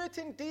spirit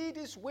indeed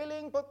is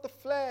willing, but the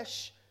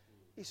flesh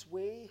is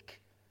weak.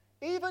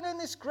 Even in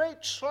this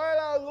great trial,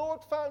 our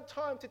Lord found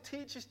time to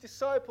teach his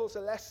disciples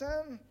a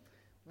lesson.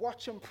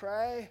 Watch and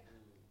pray.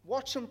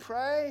 Watch and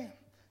pray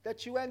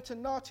that you enter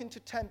not into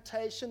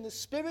temptation. The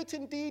spirit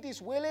indeed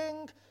is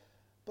willing,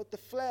 but the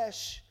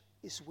flesh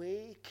is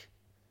weak.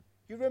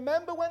 You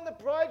remember when the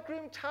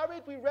bridegroom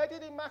tarried? We read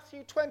it in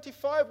Matthew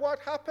 25. What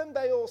happened?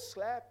 They all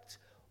slept.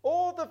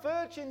 All the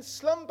virgins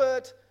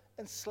slumbered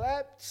and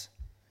slept.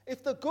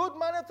 If the good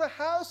man of the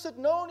house had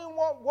known in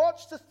what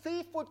watch the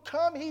thief would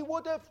come, he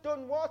would have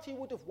done what? He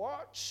would have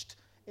watched.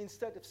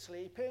 Instead of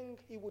sleeping,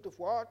 he would have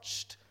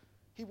watched.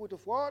 He would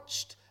have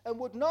watched and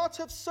would not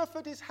have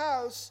suffered his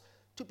house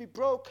to be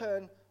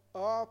broken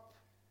up.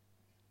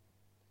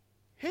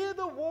 Hear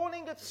the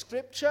warning of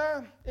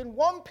Scripture in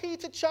 1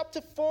 Peter chapter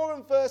 4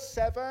 and verse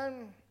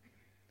 7.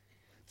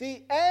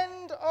 The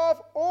end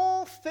of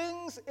all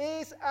things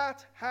is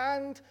at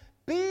hand.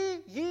 Be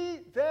ye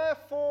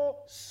therefore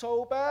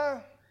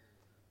sober.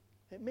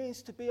 It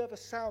means to be of a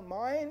sound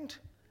mind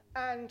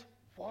and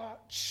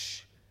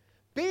watch.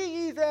 Be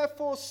ye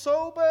therefore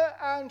sober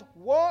and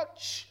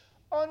watch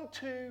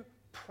unto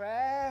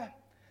prayer.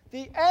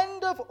 The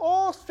end of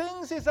all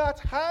things is at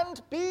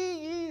hand. Be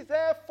ye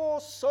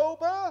therefore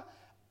sober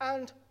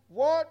and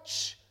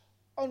watch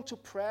unto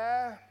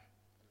prayer.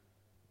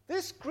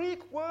 This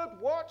Greek word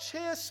watch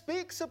here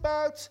speaks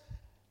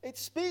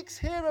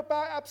here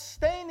about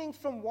abstaining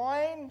from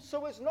wine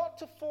so as not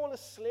to fall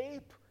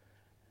asleep.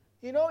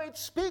 You know, it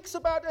speaks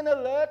about an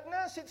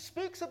alertness. It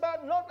speaks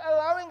about not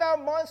allowing our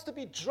minds to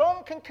be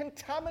drunk and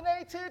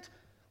contaminated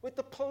with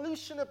the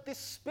pollution of this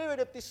spirit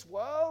of this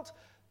world.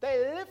 They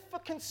live for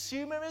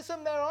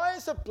consumerism. Their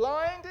eyes are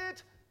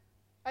blinded.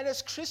 And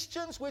as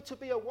Christians, we're to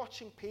be a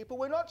watching people.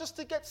 We're not just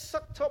to get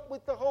sucked up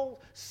with the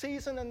whole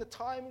season and the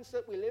times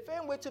that we live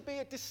in. We're to be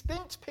a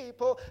distinct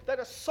people that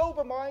are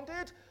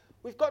sober-minded.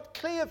 We've got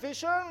clear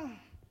vision.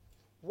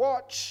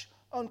 Watch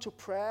unto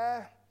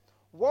prayer.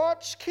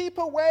 Watch, keep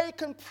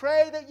awake, and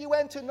pray that you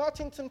enter not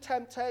into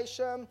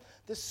temptation.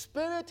 The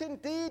spirit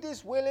indeed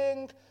is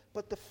willing,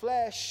 but the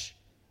flesh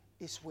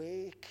is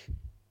weak.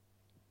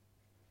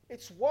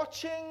 It's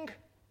watching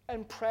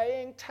and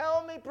praying.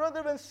 Tell me,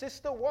 brother and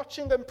sister,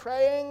 watching and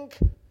praying,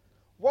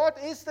 what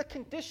is the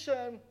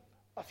condition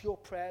of your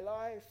prayer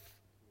life?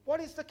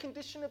 What is the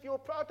condition of your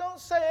prayer? I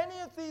don't say any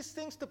of these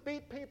things to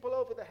beat people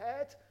over the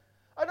head.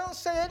 I don't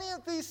say any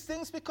of these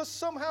things because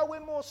somehow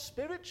we're more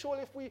spiritual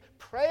if we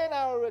pray an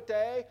hour a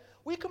day.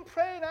 We can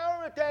pray an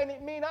hour a day and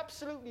it mean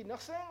absolutely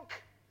nothing.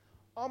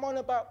 I'm on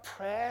about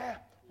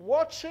prayer,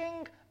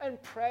 watching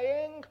and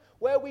praying,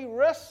 where we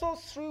wrestle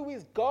through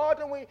with God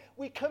and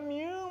we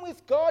commune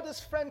with God as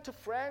friend to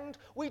friend.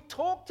 We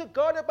talk to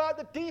God about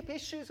the deep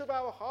issues of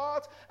our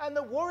heart and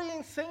the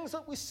worrying things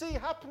that we see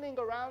happening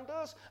around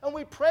us. And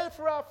we pray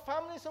for our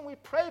families and we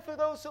pray for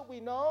those that we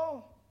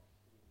know.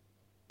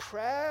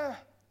 Prayer.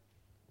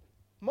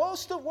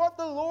 Most of what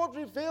the Lord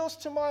reveals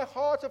to my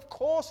heart, of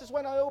course, is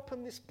when I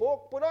open this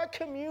book, but I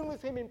commune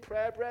with him in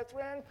prayer,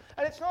 brethren.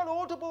 And it's not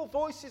audible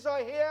voices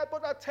I hear,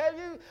 but I tell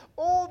you,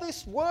 all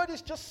this word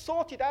is just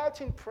sorted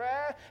out in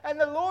prayer,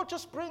 and the Lord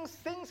just brings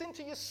things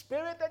into your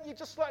spirit that you're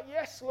just like,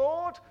 yes,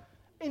 Lord,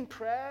 in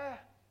prayer.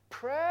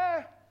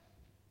 Prayer.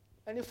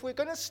 And if we're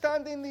going to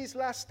stand in these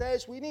last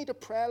days, we need a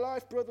prayer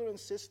life, brother and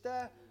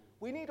sister.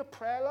 We need a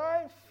prayer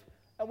life,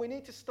 and we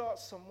need to start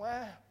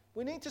somewhere.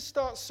 We need to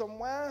start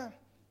somewhere.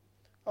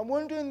 I'm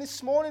wondering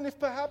this morning if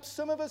perhaps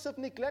some of us have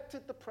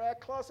neglected the prayer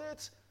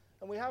closet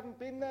and we haven't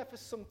been there for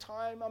some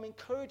time. I'm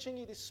encouraging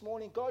you this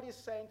morning. God is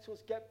saying to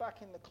us, get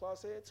back in the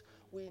closet.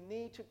 We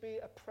need to be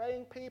a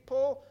praying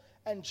people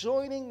and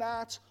joining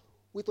that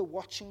with a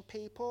watching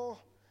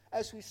people.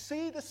 As we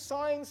see the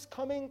signs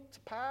coming to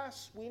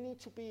pass, we need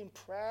to be in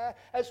prayer.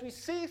 As we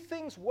see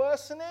things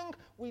worsening,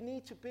 we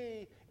need to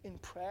be in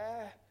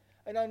prayer.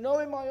 And I know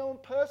in my own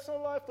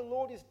personal life, the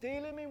Lord is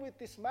dealing me with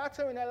this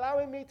matter and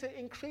allowing me to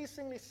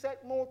increasingly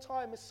set more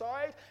time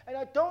aside. And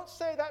I don't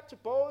say that to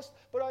boast,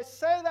 but I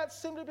say that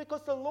simply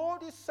because the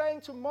Lord is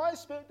saying to my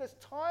spirit, there's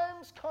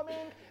times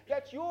coming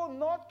that you're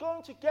not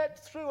going to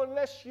get through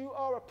unless you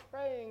are a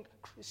praying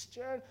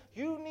Christian.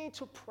 You need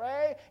to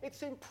pray.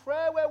 It's in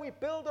prayer where we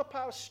build up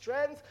our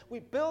strength, we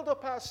build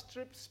up our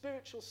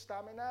spiritual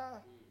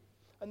stamina.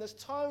 And there's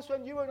times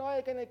when you and I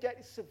are going to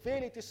get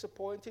severely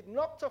disappointed,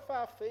 knocked off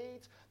our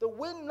feet, the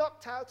wind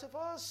knocked out of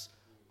us.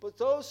 But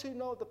those who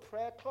know the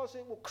prayer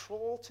closet will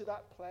crawl to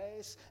that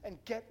place and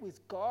get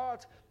with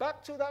God,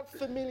 back to that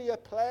familiar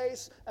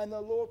place, and the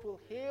Lord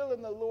will heal,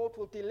 and the Lord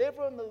will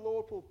deliver, and the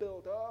Lord will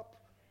build up,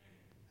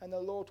 and the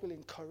Lord will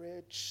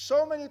encourage.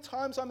 So many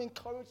times I'm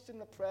encouraged in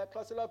the prayer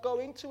closet. I go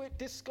into it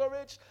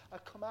discouraged, I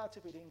come out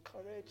of it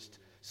encouraged.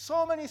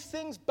 So many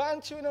things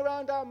bantering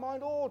around our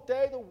mind all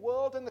day, the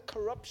world and the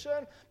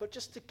corruption, but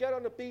just to get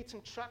on a beaten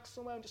track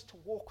somewhere and just to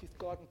walk with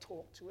God and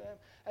talk to him.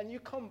 And you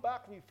come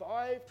back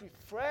revived,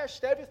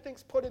 refreshed,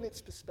 everything's put in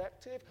its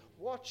perspective,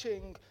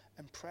 watching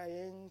and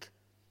praying.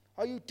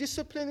 Are you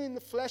disciplining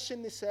the flesh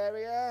in this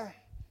area?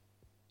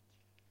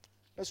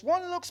 As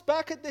one looks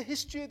back at the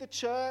history of the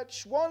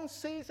church, one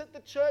sees that the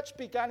church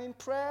began in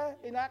prayer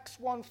in Acts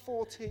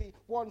 1:14.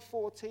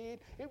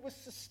 It was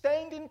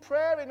sustained in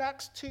prayer in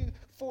Acts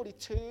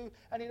 2:42,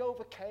 and it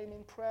overcame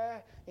in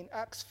prayer in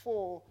Acts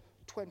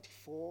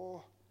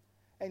 4:24.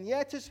 And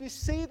yet, as we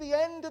see the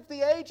end of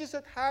the ages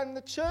at hand,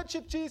 the Church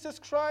of Jesus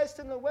Christ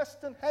in the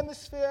Western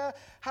Hemisphere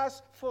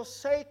has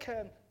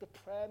forsaken the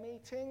prayer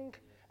meeting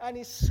and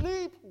is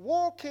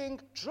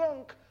sleepwalking,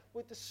 drunk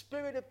with the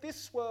spirit of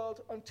this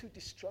world unto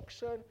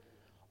destruction.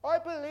 I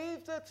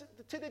believe that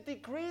to the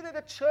degree that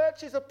a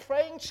church is a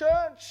praying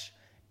church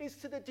is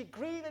to the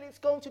degree that it's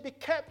going to be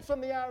kept from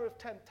the hour of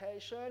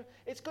temptation.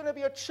 It's going to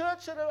be a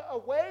church that are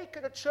awake,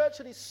 and a church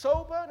that is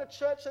sober, and a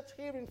church that's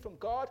hearing from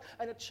God,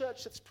 and a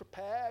church that's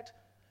prepared.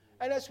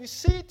 And as we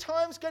see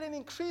times getting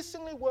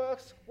increasingly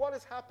worse, what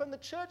has happened? The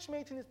church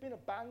meeting has been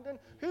abandoned.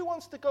 Who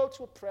wants to go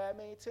to a prayer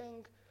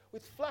meeting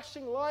with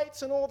flashing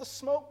lights and all the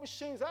smoke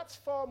machines? That's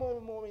far more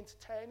and more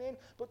entertaining.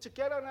 But to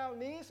get on our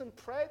knees and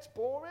pray, it's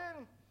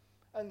boring.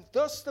 And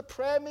thus the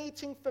prayer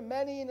meeting for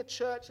many in the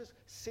church has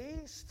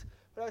ceased.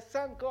 But I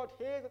thank God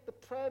here that the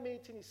prayer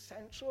meeting is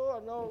central. I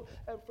know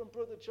from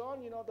Brother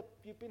John, that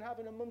you've been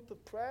having a month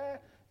of prayer,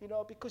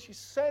 because you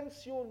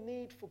sense your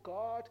need for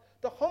God.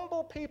 The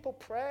humble people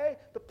pray.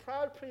 The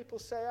proud people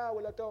say,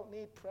 well, I don't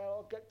need prayer.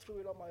 I'll get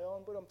through it on my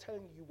own. But I'm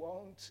telling you, you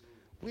won't.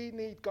 We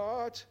need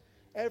God.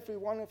 Every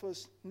one of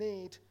us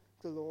need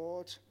the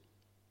Lord.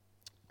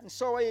 And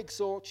so I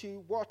exhort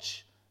you,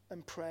 watch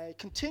and pray.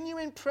 Continue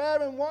in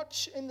prayer and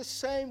watch in the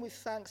same with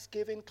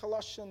thanksgiving.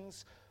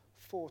 Colossians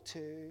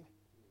 4:2.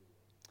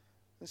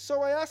 And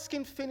so I ask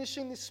in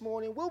finishing this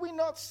morning, will we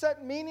not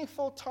set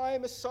meaningful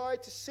time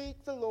aside to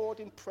seek the Lord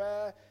in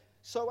prayer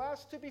so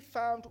as to be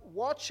found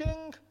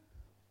watching?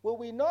 Will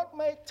we not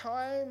make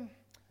time,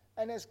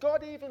 and as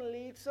God even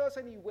leads us,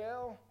 and he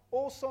will,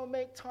 also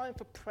make time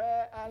for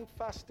prayer and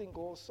fasting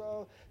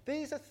also?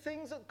 These are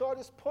things that God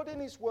has put in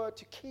his word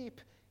to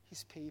keep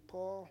his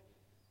people.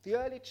 The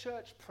early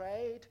church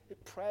prayed,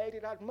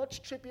 it had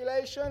much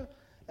tribulation,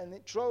 and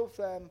it drove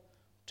them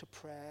to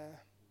prayer.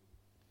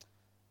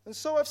 And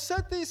so I've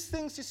said these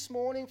things this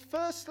morning.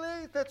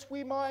 Firstly, that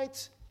we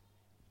might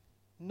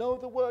know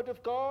the word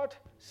of God.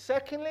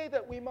 Secondly,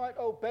 that we might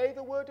obey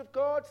the word of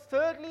God.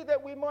 Thirdly,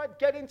 that we might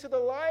get into the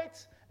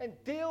light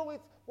and deal with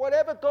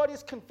whatever God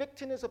is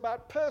convicting us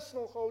about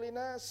personal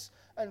holiness.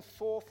 And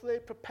fourthly,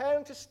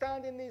 preparing to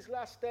stand in these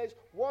last days,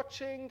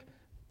 watching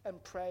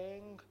and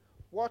praying.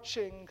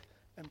 Watching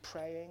and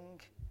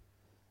praying.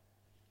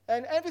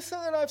 And everything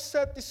that I've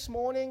said this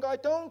morning, I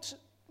don't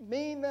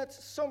mean that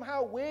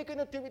somehow we're going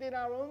to do it in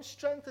our own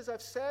strength. As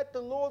I've said, the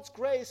Lord's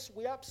grace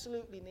we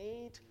absolutely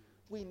need.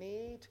 We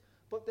need.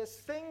 But there's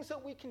things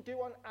that we can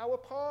do on our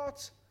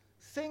part,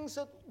 things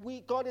that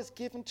God has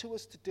given to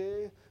us to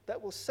do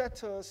that will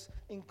set us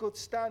in good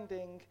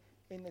standing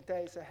in the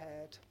days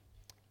ahead.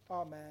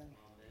 Amen.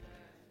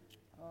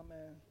 Amen.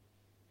 Amen.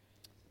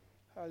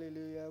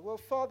 Hallelujah. Well,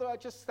 Father, I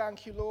just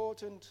thank you,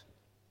 Lord, and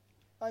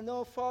I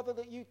know, Father,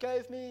 that you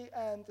gave me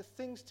the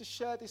things to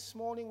share this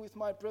morning with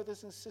my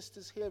brothers and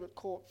sisters here at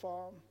Court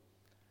Farm.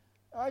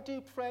 I do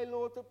pray,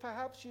 Lord, that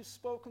perhaps you've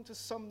spoken to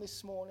some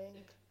this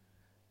morning.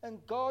 And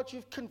God,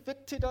 you've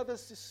convicted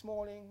others this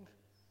morning.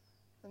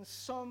 And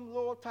some,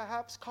 Lord,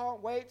 perhaps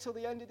can't wait till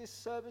the end of this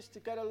service to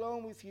get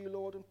alone with you,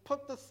 Lord, and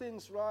put the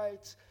things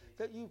right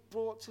that you've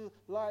brought to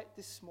light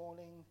this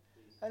morning.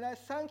 And I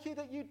thank you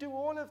that you do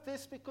all of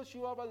this because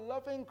you are a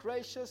loving,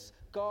 gracious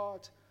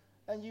God.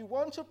 And you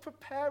want to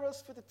prepare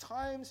us for the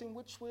times in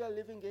which we are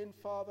living in,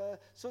 Father,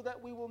 so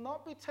that we will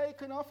not be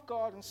taken off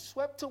guard and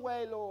swept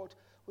away, Lord,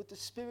 with the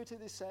spirit of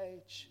this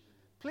age.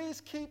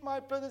 Please keep my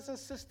brothers and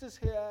sisters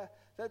here,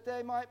 that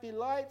they might be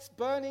lights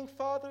burning,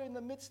 Father, in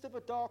the midst of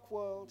a dark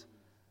world.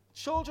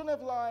 Children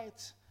of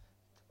light,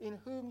 in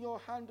whom your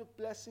hand of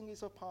blessing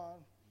is upon.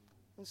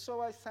 And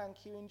so I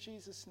thank you in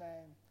Jesus'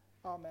 name.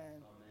 Amen.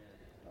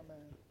 Amen.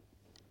 Amen.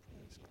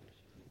 Praise God.